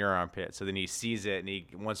Constitution in your armpit. So then he sees it and he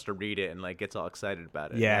wants to read it and like gets all excited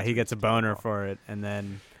about it. Yeah, he gets a boner for it, and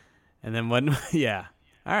then when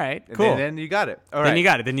All right, cool. And then you got it. All right. Then you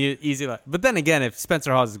got it. Then you easy. But then again, if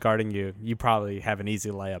Spencer Hawes is guarding you, you probably have an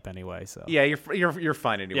easy layup anyway. So yeah, you're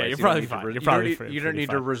fine anyway. Yeah, you're probably fine. You don't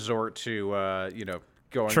need to resort to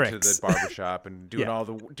going tricks. to the barbershop and doing all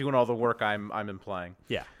the work I'm implying.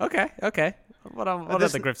 Yeah. Okay. What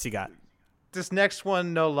other grips you got? This next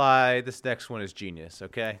one, no lie, this next one is genius.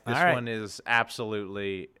 Okay, this one is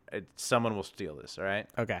absolutely someone will steal this. All right.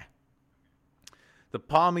 Okay. The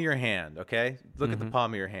palm of your hand, okay? Look at the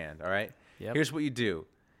palm of your hand, all right? Yep. Here's what you do.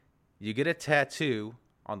 You get a tattoo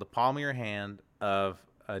on the palm of your hand of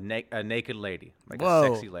a naked lady, like a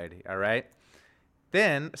sexy lady, all right?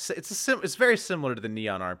 Then it's very similar to the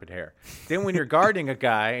neon armpit hair. Then when you're guarding a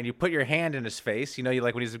guy and you put your hand in his face, you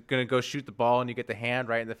like when he's going to go shoot the ball and you get the hand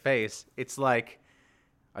right in the face, it's like,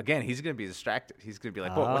 again, he's going to be distracted. He's going to be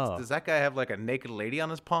like, whoa, does that guy have like a naked lady on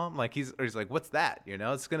his palm? Like he's like, what's that?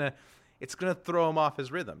 It's gonna throw him off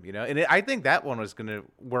his rhythm, and I think that one was gonna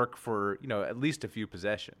work for at least a few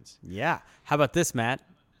possessions. Yeah. How about this, Matt?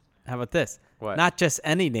 How about this? What? Not just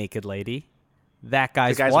any naked lady, that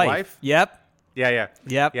guy's wife. Yep. Yeah.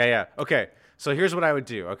 Yep. Yeah. Okay. So here's what I would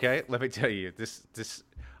do. Okay, let me tell you this.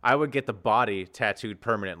 I would get the body tattooed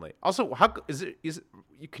permanently. Also, how is it?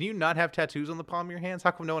 Can you not have tattoos on the palm of your hands?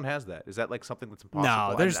 How come no one has that? Is that like something that's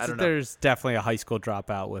impossible? No, there's definitely a high school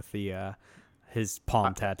dropout with the his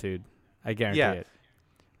palm tattooed. I guarantee it.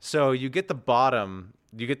 So you get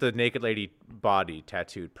the naked lady body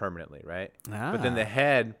tattooed permanently, right? But then the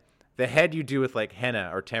head you do with like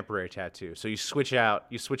henna or temporary tattoo. So you switch it out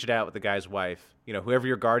with the guy's wife. Whoever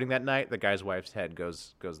you're guarding that night, the guy's wife's head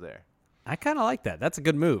goes there. I kind of like that. That's a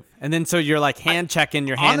good move. And then so you're like hand checking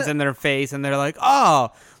your hands in their face, and they're like,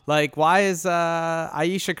 oh, like why is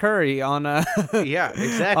Aisha Curry on? Yeah,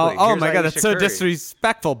 exactly. Oh my God, Aisha that's so Curry.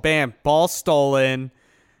 Disrespectful. Bam, ball stolen.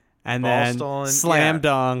 And then slam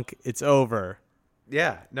dunk, it's over.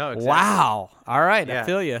 Yeah, no, exactly. Wow. All right, Yeah. I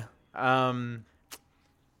feel you. I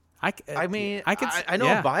know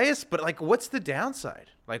I'm biased, but like, what's the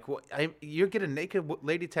downside? Like, you get a naked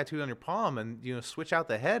lady tattooed on your palm, and switch out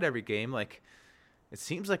the head every game. Like, it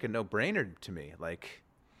seems like a no-brainer to me. Like,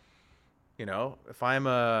 if I'm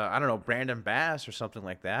I don't know, Brandon Bass or something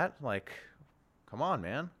like that. Like, come on,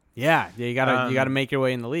 man. Yeah, you gotta make your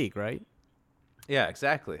way in the league, right? Yeah,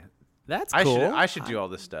 exactly. That's cool. I should do all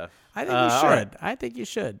this stuff. I think you should. Right. I think you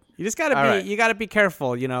should. You just gotta be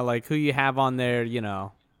careful. Like who you have on there.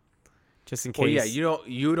 Just in case. Well, yeah,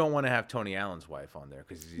 you don't want to have Tony Allen's wife on there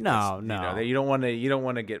because no. You don't want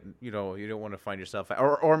to get you don't want to find yourself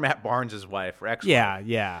or Matt Barnes' wife or ex. Yeah. I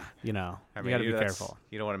you mean, gotta be careful.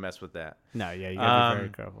 You don't want to mess with that. No, yeah, you gotta be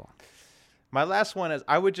very careful. My last one is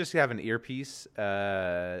I would just have an earpiece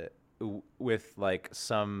with like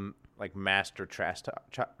some like master trash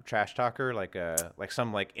talker, like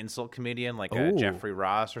some like insult comedian, like a Jeffrey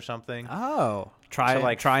Ross or something. Oh,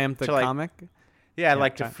 Triumph the comic. Yeah,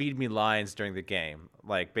 to feed me lines during the game.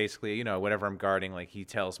 Like basically, whatever I'm guarding, like he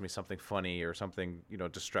tells me something funny or something,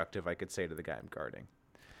 destructive I could say to the guy I'm guarding.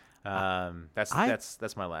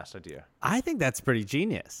 That's my last idea. I think that's pretty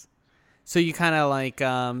genius. So you kind of like,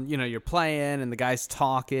 you're playing and the guy's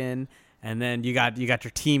talking, and then you got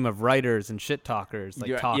your team of writers and shit talkers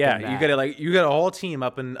talking. Yeah, back. you got a whole team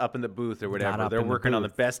up in the booth or whatever. They're working on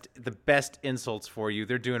the best insults for you.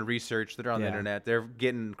 They're doing research. They're on the internet. They're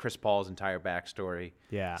getting Chris Paul's entire backstory.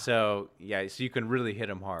 Yeah. So you can really hit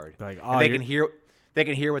them hard. Like, they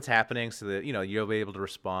can hear what's happening, so that you'll be able to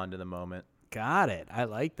respond in the moment. Got it. I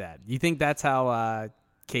like that. You think that's how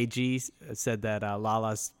KG said that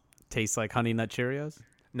Lala's taste like Honey Nut Cheerios?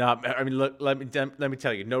 No, I mean, look. Let me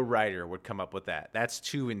tell you, no writer would come up with that. That's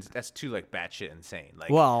too like batshit insane. Like,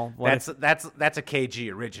 well, that's a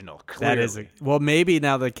KG original. Clearly. That is maybe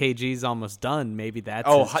now that KG's almost done. Maybe that's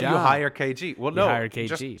his job. You hire KG. Well, no, hire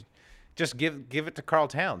KG. Just give it to Karl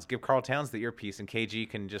Towns. Give Karl Towns the earpiece, and KG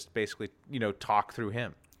can just basically talk through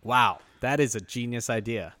him. Wow, that is a genius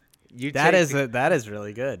idea. That is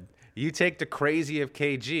really good. You take the crazy of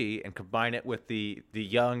KG and combine it with the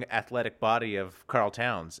young athletic body of Karl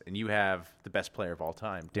Towns, and you have the best player of all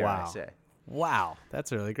time, dare I say. Wow,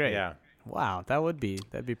 that's really great. Yeah. Wow, that'd be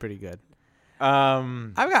pretty good.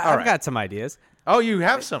 I've got some ideas. Oh, you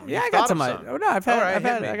have some? Yeah, I got some. Oh no, I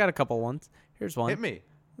got a couple ones. Here's one. Hit me.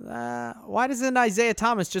 Why doesn't Isaiah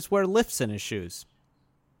Thomas just wear lifts in his shoes?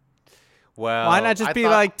 Well, why not just be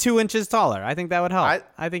like 2 inches taller? I think that would help.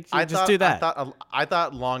 I think you just do that. I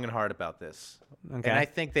thought long and hard about this, okay. And I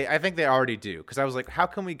think they already do, because I was like, how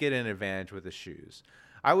can we get an advantage with the shoes?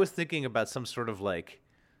 I was thinking about some sort of like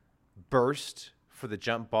burst for the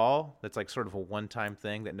jump ball that's like sort of a one-time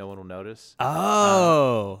thing that no one will notice.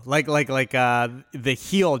 Oh, like the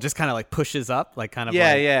heel just kind of like pushes up, like kind of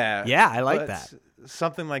yeah. I like that.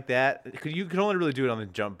 Something like that. You can only really do it on the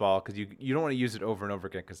jump ball because you don't want to use it over and over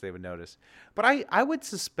again because they would notice. But I would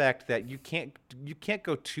suspect that you can't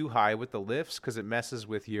go too high with the lifts because it messes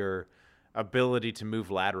with your ability to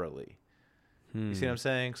move laterally. You see what I'm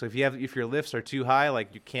saying? So if your lifts are too high,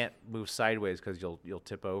 like you can't move sideways because you'll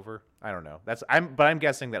tip over. I don't know. I'm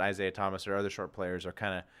guessing that Isaiah Thomas or other short players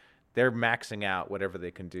are they're maxing out whatever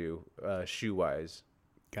they can do shoe wise.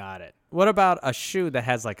 Got it. What about a shoe that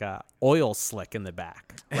has like a oil slick in the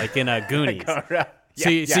back, like in a Goonies? So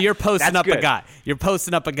you're posting up a guy. You're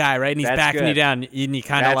posting up a guy, right? And he's backing you down, and you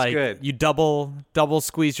kind of like you double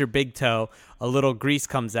squeeze your big toe. A little grease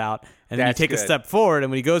comes out, and then you take a step forward.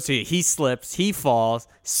 And when he goes to you, he slips, he falls,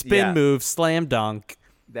 spin move, slam dunk.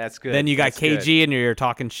 That's good. Then you got KG in your ear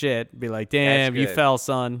talking shit. Be like, damn, you fell,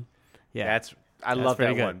 son. Yeah, I love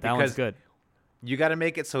that one. That one's good. You got to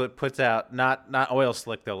make it so it puts out not oil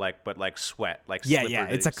slick though, but like sweat, like slippery,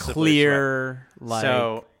 it's a clear like.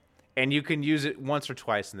 So, and you can use it once or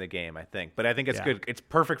twice in the game, I think. But I think it's good. It's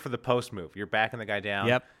perfect for the post move. You're backing the guy down.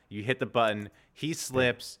 Yep. You hit the button. He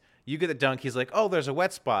slips. You get the dunk. He's like, oh, there's a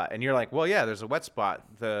wet spot, and you're like, well, yeah, there's a wet spot.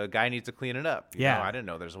 The guy needs to clean it up. You know, I didn't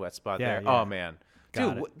know there's a wet spot there. Yeah. Oh man,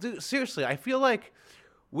 dude, seriously, I feel like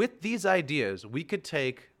with these ideas, we could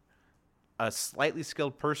take a slightly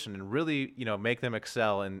skilled person and really, make them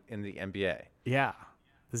excel in the NBA. Yeah,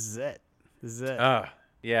 this is it.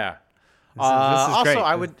 Yeah. This is great.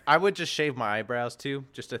 Also, I would just shave my eyebrows too,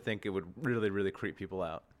 just to think it would really, really creep people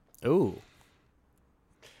out. Ooh.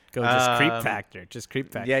 Just creep factor.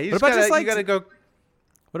 Yeah, you gotta go.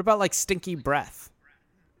 What about like stinky breath?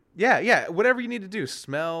 Yeah. Whatever you need to do,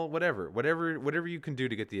 smell, whatever you can do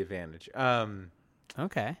to get the advantage.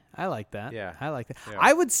 Okay, I like that. Yeah, I like that. Yeah.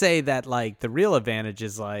 I would say that like the real advantage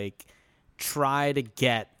is like try to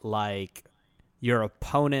get like your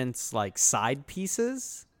opponent's like side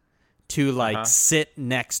pieces to like sit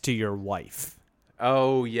next to your wife.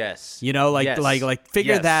 Oh yes. You know, like Yes. like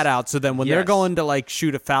figure Yes. that out. So then when they're Yes. going to like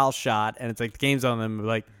shoot a foul shot and it's like the game's on them,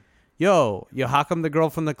 like, yo, how come the girl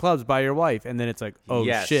from the club's by your wife? And then it's like, oh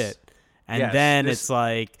Yes. shit. And Yes. then This- it's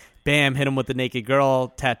like, bam, hit him with the naked girl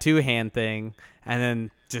tattoo hand thing, and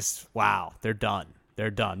then just wow, they're done.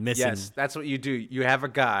 They're done. Missing. Yes, that's what you do. You have a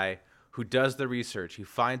guy who does the research. He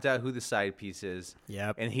finds out who the side piece is.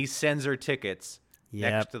 Yep. And he sends her tickets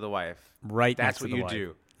Yep. next to the wife. Right That's next to what the you wife.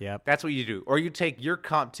 do. Yep. That's what you do. Or you take your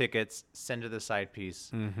comp tickets, send to the side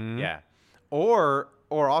piece. Mm-hmm. Yeah. Or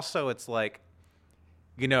also it's like,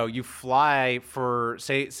 you know, you fly for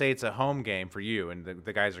say it's a home game for you and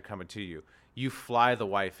the guys are coming to you. You fly the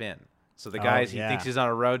wife in. So the guys, yeah. he thinks he's on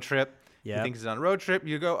a road trip. Yep. He thinks he's on a road trip.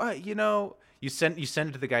 You go, you know, you send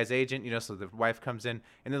it to the guy's agent, you know, so the wife comes in,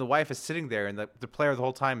 and then the wife is sitting there, and the player the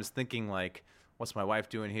whole time is thinking like, what's my wife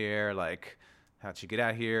doing here? Like, how'd she get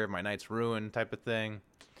out here? My night's ruined, type of thing.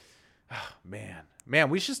 Oh, man,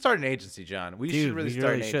 we should start an agency, John. We should really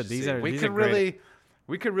start an agency. These are we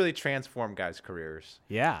could really transform guys' careers.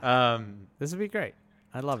 Yeah. This would be great.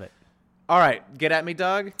 I love it. All right, get at me,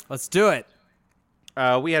 dog. Let's do it.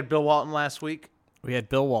 We had Bill Walton last week. We had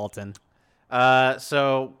Bill Walton.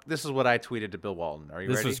 So this is what I tweeted to Bill Walton. Are you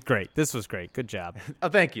ready? This was great. Good job. Oh,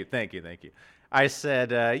 thank you. I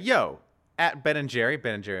said, yo, at Ben & Jerry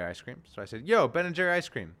ice cream. So I said, yo, Ben & Jerry ice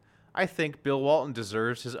cream. I think Bill Walton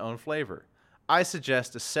deserves his own flavor. I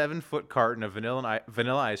suggest a 7-foot carton of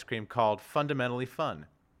vanilla ice cream called Fundamentally Fun.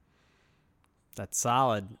 That's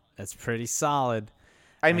solid. That's pretty solid.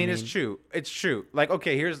 I mean, it's true. It's true. Like,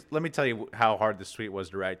 okay, let me tell you how hard this tweet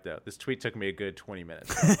was to write, though. This tweet took me a good 20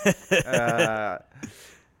 minutes.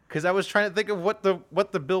 Because I was trying to think of what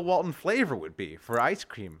the Bill Walton flavor would be for ice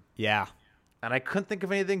cream. Yeah. And I couldn't think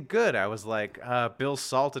of anything good. I was like, Bill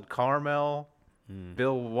Salted Caramel,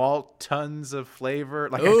 Bill Walt Tons of Flavor.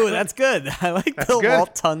 Like, Ooh, that's good. I like Bill good.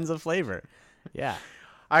 Walt Tons of Flavor. Yeah.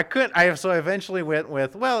 So I eventually went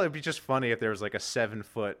with, well, it'd be just funny if there was like a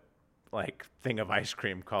 7-foot like thing of ice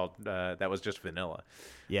cream called that was just vanilla.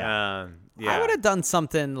 Yeah. Yeah. I would have done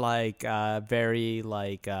something like very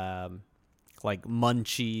like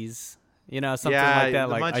munchies, you know, something Yeah, like that.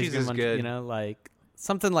 the Like munchies ice cream is good. You know, like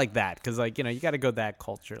something like that. Because like, you know, you got to go that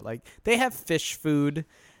culture. Like they have fish food,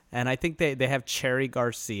 and I think they have Cherry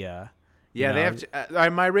Garcia. Yeah, you they know?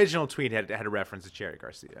 have. My original tweet had a reference to Cherry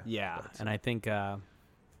Garcia. Yeah, and I think, but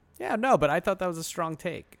I thought that was a strong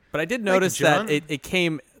take. But I did notice John. that it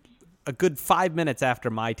came a good 5 minutes after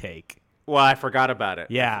my take. Well, I forgot about it.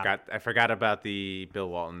 Yeah. I forgot about the Bill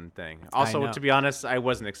Walton thing. Also, know. to be honest, I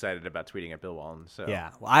wasn't excited about tweeting at Bill Walton. So Yeah,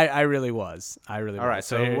 well, I really was. All right,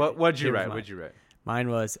 so here- what'd you here's write? mine. What'd you write? Mine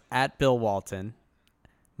was at Bill Walton.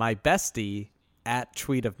 My bestie at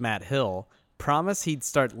tweet of Matt Hill promised he'd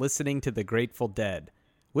start listening to the Grateful Dead.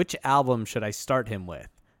 Which album should I start him with?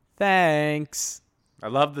 Thanks. I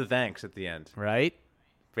love the thanks at the end. Right?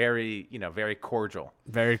 Very, very cordial.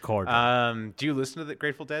 Very cordial. Do you listen to the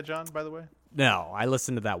Grateful Dead, John, by the way? No, I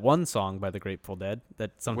listened to that one song by the Grateful Dead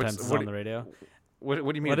that sometimes is on the radio. What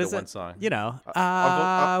do you mean What the is one it? song? You know,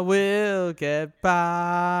 I'll I will get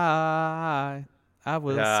by. I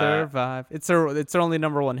will survive. It's their only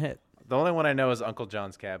number one hit. The only one I know is Uncle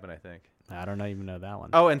John's Cabin, I think. I don't even know that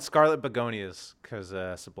one. Oh, and Scarlet Begonias, because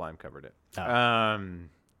Sublime covered it. Oh.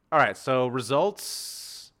 All right, so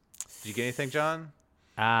results. Did you get anything, John?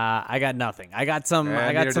 I got nothing. I got some. Yeah,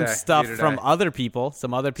 I got neither some did I. stuff Neither did from I. other people.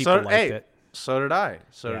 Some other people liked it. So did I.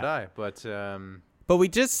 So did Yeah. I. But we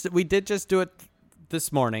did just do it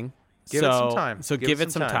this morning. Give it some time. So give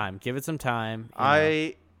it some time. Give it some time. you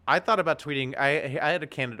know. I thought about tweeting. I had a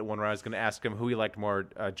candidate one where I was going to ask him who he liked more,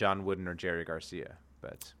 John Wooden or Jerry Garcia.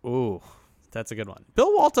 But Ooh, that's a good one.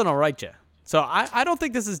 Bill Walton will write you. So I don't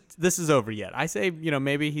think this is over yet. I say, you know,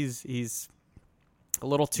 maybe he's a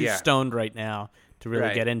little too stoned right now to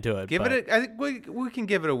really get into it. Give but it. I think we can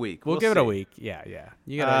give it a week. We'll give it a week. Yeah.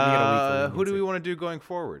 You got a week. Who do we want to do going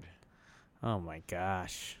forward? Oh my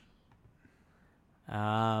gosh.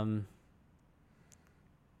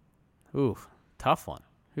 Ooh, tough one.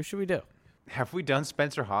 Who should we do? Have we done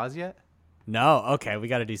Spencer Hawes yet? No. Okay, we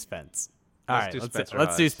got to do Spence. All right,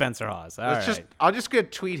 let's do Spencer Hawes. All right. I'll just go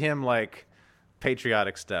tweet him like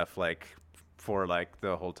patriotic stuff, like for like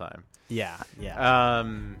the whole time. Yeah.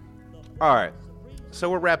 All right. So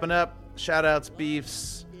we're wrapping up. Shout outs,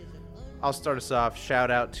 beefs. I'll start us off.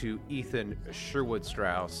 Shout out to Ethan Sherwood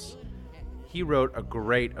Strauss. He wrote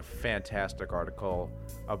a fantastic article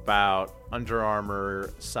about Under Armour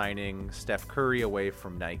signing Steph Curry away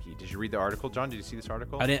from Nike. Did you read the article, John? Did you see this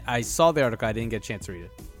article? I saw the article. I didn't get a chance to read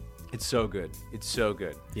it. It's so good. It's so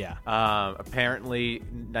good. Yeah. Apparently,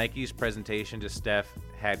 Nike's presentation to Steph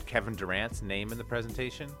had Kevin Durant's name in the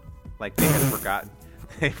presentation. Like they had forgotten.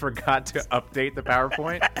 They forgot to update the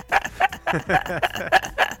PowerPoint.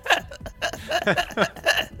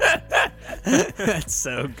 That's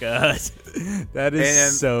so good. That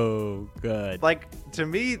is so good. Like, to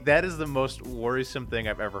me, that is the most worrisome thing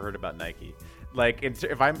I've ever heard about Nike. Like,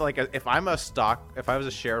 if I'm I was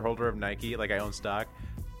a shareholder of Nike, like I own stock,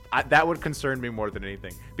 that would concern me more than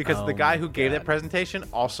anything. Because the guy who gave that presentation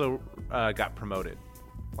also got promoted.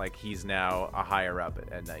 Like, he's now a higher up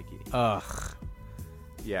at Nike. Ugh.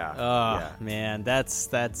 Yeah. Oh, man, that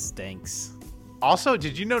stinks. Also,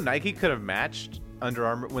 did you know Nike could have matched Under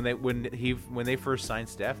Armour when they first signed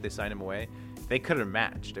Steph? They signed him away. They could have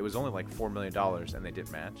matched. It was only like $4 million, and they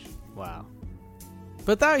didn't match. Wow.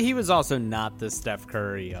 But he was also not the Steph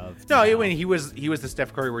Curry of. No, I mean, he was the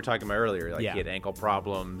Steph Curry we were talking about earlier. Like, yeah. He had ankle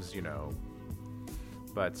problems, you know.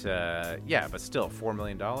 But but still, $4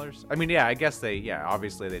 million. I mean, I guess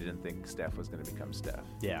obviously they didn't think Steph was going to become Steph.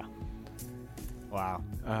 Yeah. Wow.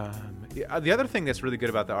 The other thing that's really good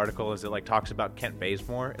about the article is it like talks about Kent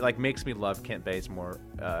Bazemore. It like makes me love Kent Bazemore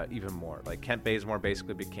even more. Like Kent Bazemore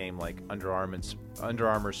basically became like Under Armour's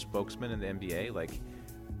spokesman in the NBA. Like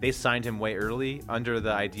they signed him way early under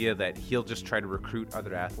the idea that he'll just try to recruit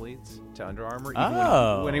other athletes to Under Armour,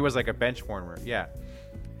 even when he was like a bench warmer. Yeah,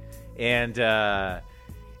 and the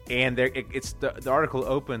article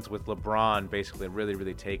opens with LeBron basically really,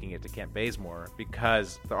 really taking it to Kent Bazemore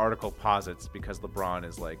because the article posits because LeBron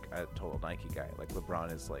is like a total Nike guy. Like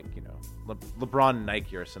LeBron is like, you know, LeBron and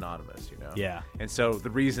Nike are synonymous, you know? Yeah. And so the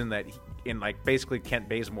reason that basically Kent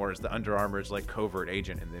Bazemore is the Under Armour's like covert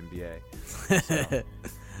agent in the NBA. So.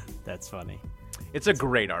 That's funny. It's a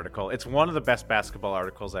great article. It's one of the best basketball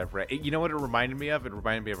articles I've read. You know what it reminded me of? It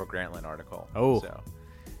reminded me of a Grantland article. Oh. So,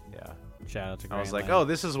 yeah. Shout out to Grantland. I was like, oh,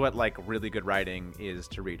 this is what like really good writing is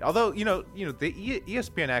to read. Although, you know, the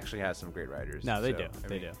ESPN actually has some great writers. No, they do.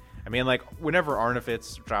 They do. I mean, like whenever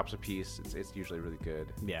Arnavitz drops a piece, it's usually really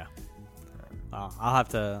good. Yeah. I'll have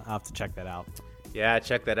to check that out. Yeah,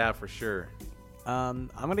 check that out for sure.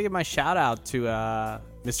 I'm gonna give my shout out to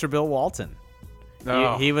Mr. Bill Walton.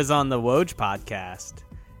 Oh. He was on the Woj podcast,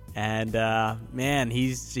 and man,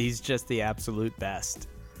 he's just the absolute best.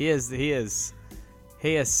 He is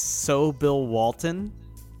so Bill Walton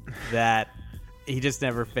that he just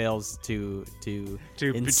never fails to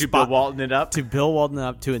Bill Walton it up. To Bill Walton it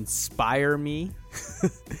up to inspire me.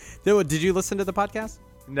 Did you listen to the podcast?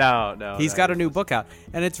 No. He's got a new book out,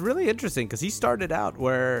 and it's really interesting because he started out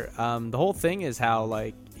where the whole thing is how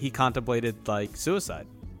like he contemplated like suicide,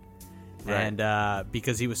 right. And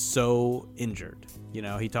because he was so injured. You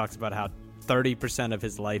know, he talks about how 30% of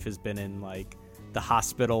his life has been in like the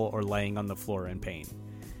hospital or laying on the floor in pain,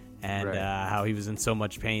 and right. How he was in so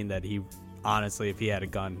much pain that he honestly, if he had a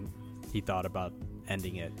gun, he thought about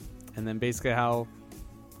ending it. And then basically how,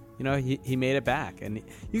 you know, he made it back, and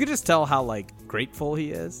you could just tell how like grateful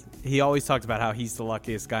he is. He always talked about how he's the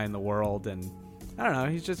luckiest guy in the world, and I don't know,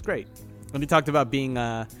 he's just great. When he talked about being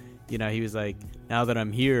you know, he was like, now that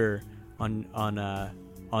I'm here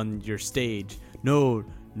on your stage, no,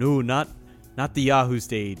 not the Yahoo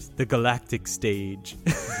stage, the galactic stage.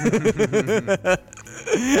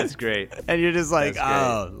 That's great. And you're just like,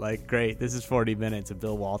 oh, like, great. This is 40 minutes of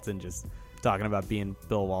Bill Walton just talking about being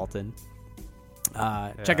Bill Walton.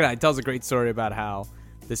 Check it out. He tells a great story about how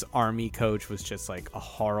this Army coach was just like a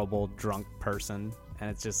horrible drunk person. And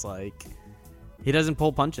it's just like, he doesn't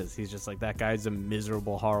pull punches. He's just like, that guy's a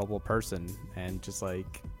miserable, horrible person and just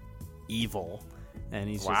like evil. And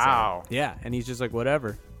he's just like, yeah. And he's just like,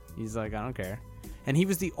 whatever. He's like, I don't care. And he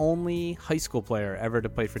was the only high school player ever to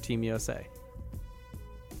play for Team USA.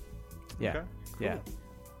 Yeah. Okay, cool. Yeah.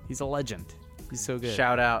 He's a legend. He's so good.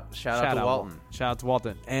 Shout out to Walton. Shout out to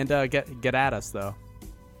Walton. And get at us though.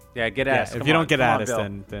 Yeah, get at us. If you don't get at us,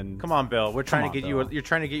 then come on, Bill. We're trying to get you. You're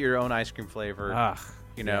trying to get your own ice cream flavor. Ugh,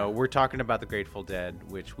 you know, we're talking about the Grateful Dead,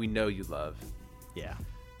 which we know you love. Yeah.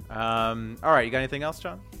 All right, you got anything else,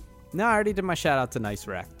 John? No, I already did my shout out to Nice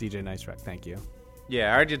Rack, DJ Nice Rack. Thank you.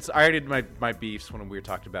 Yeah, I already did my beefs when we were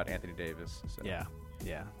talking about Anthony Davis. So.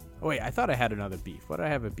 Yeah. Oh, wait, I thought I had another beef. What did I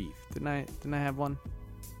have a beef? Didn't I have one?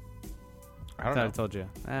 I don't know. I told you.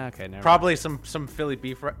 Okay, never. Probably mind. some Philly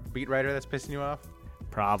beat writer that's pissing you off.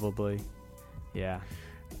 Probably. Yeah.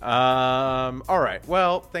 All right.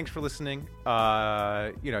 Well, thanks for listening.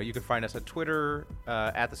 You know, you can find us at Twitter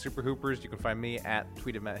at the Super Hoopers. You can find me at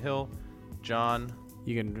Tweeted Matt Hill. John.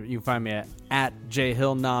 You can find me at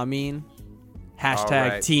JHillNamin. Hashtag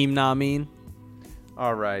right. Team Namin.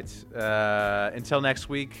 All right. Until next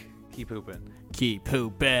week, keep hooping. Keep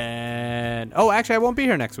hooping. Oh, actually, I won't be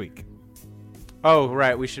here next week. Oh,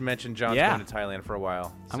 right. We should mention John's Yeah. going to Thailand for a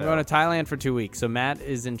while. I'm going to Thailand for 2 weeks. So Matt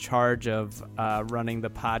is in charge of running the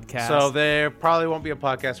podcast. So there probably won't be a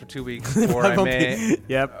podcast for 2 weeks, or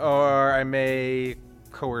I may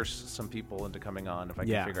coerce some people into coming on if I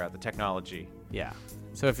can figure out the technology. Yeah.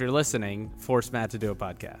 So if you're listening, force Matt to do a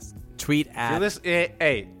podcast. Tweet at.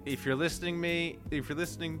 If you're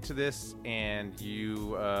listening to this and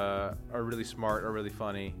you are really smart or really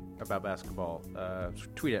funny about basketball,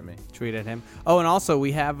 tweet at me. Tweet at him. Oh, and also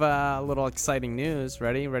we have a little exciting news.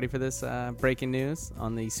 Ready for this breaking news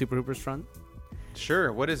on the Super Hoopers front?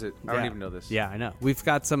 Sure. What is it? I don't even know this. Yeah, I know. We've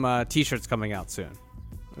got some T-shirts coming out soon.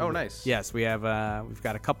 Oh, nice. Yes, we've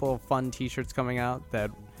got a couple of fun T-shirts coming out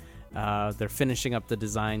that they're finishing up the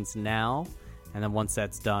designs now, and then once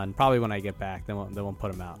that's done, probably when I get back, then we'll put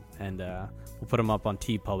them out, and we'll put them up on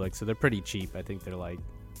TeePublic. So they're pretty cheap. I think they're like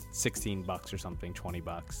 $16 or something,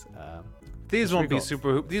 $20. These won't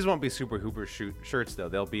be Super Hooper shirts though.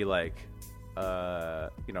 They'll be like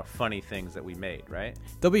funny things that we made, right?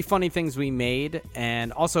 There'll be funny things we made,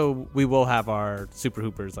 and also we will have our Super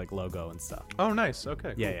Hoopers like logo and stuff. Oh, nice.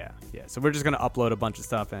 Okay. Yeah. So we're just gonna upload a bunch of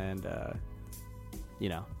stuff and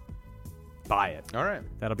buy it. All right.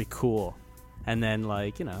 That'll be cool. And then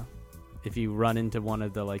if you run into one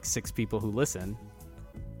of the 6 people who listen,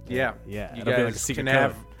 yeah, you guys be like a secret can code.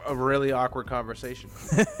 have a really awkward conversation.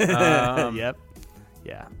 Yep.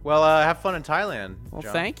 Yeah. Well, have fun in Thailand. Well,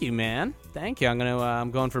 John. thank you, man. Thank you.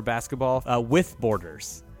 I'm going for basketball with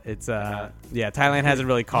borders. It's Thailand hasn't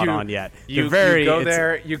really caught on yet. You go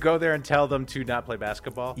there and tell them to not play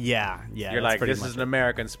basketball. Yeah. You're like, this is an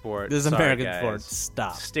American sport. This is an American guys. sport.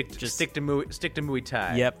 Stop. Stick to Muay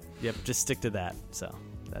Thai. Yep. Just stick to that. So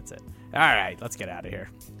that's it. All right, let's get out of here.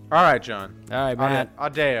 All right, John. All right, man.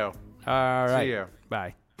 Adeo. All right. See you.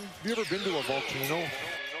 Bye. Have you ever been to a volcano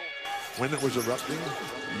when it was erupting?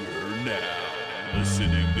 You're now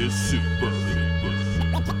listening to Super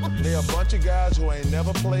Hoopers. They're a bunch of guys who ain't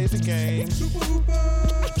never played the game. Super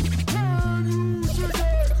Hoopers. Can you dig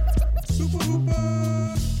it? Super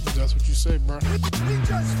Hoopers. That's what you say, bro. We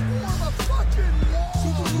just form a fucking wall.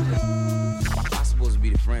 Super Hoopers. I'm supposed to be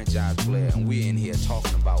the franchise player, and we're in here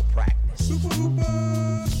talking about practice. Super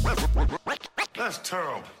Hoopers. That's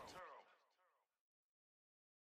terrible.